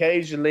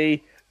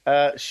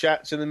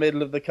shats in the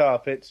middle of the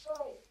carpet.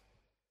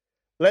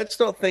 Let's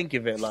not think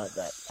of it like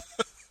that.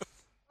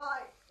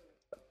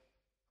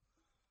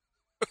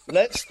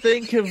 Let's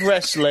think of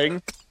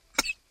wrestling.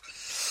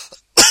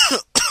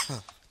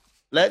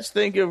 Let's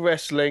think of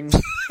wrestling.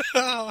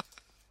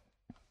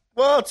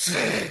 What?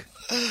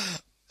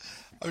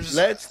 I'm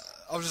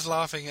just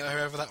laughing at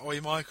whoever that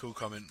Oi Michael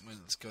comment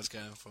was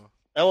going for.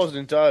 I wasn't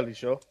entirely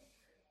sure.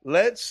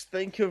 Let's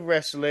think of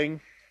wrestling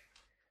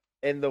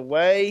in the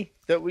way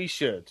that we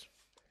should.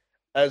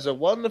 As a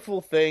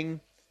wonderful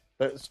thing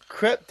that's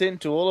crept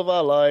into all of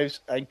our lives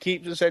and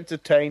keeps us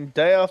entertained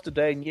day after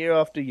day and year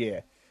after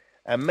year.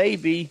 And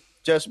maybe,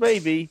 just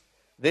maybe,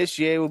 this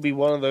year will be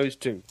one of those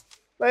too.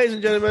 Ladies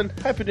and gentlemen,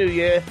 Happy New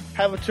Year.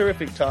 Have a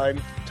terrific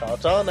time.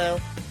 Ta-ta now.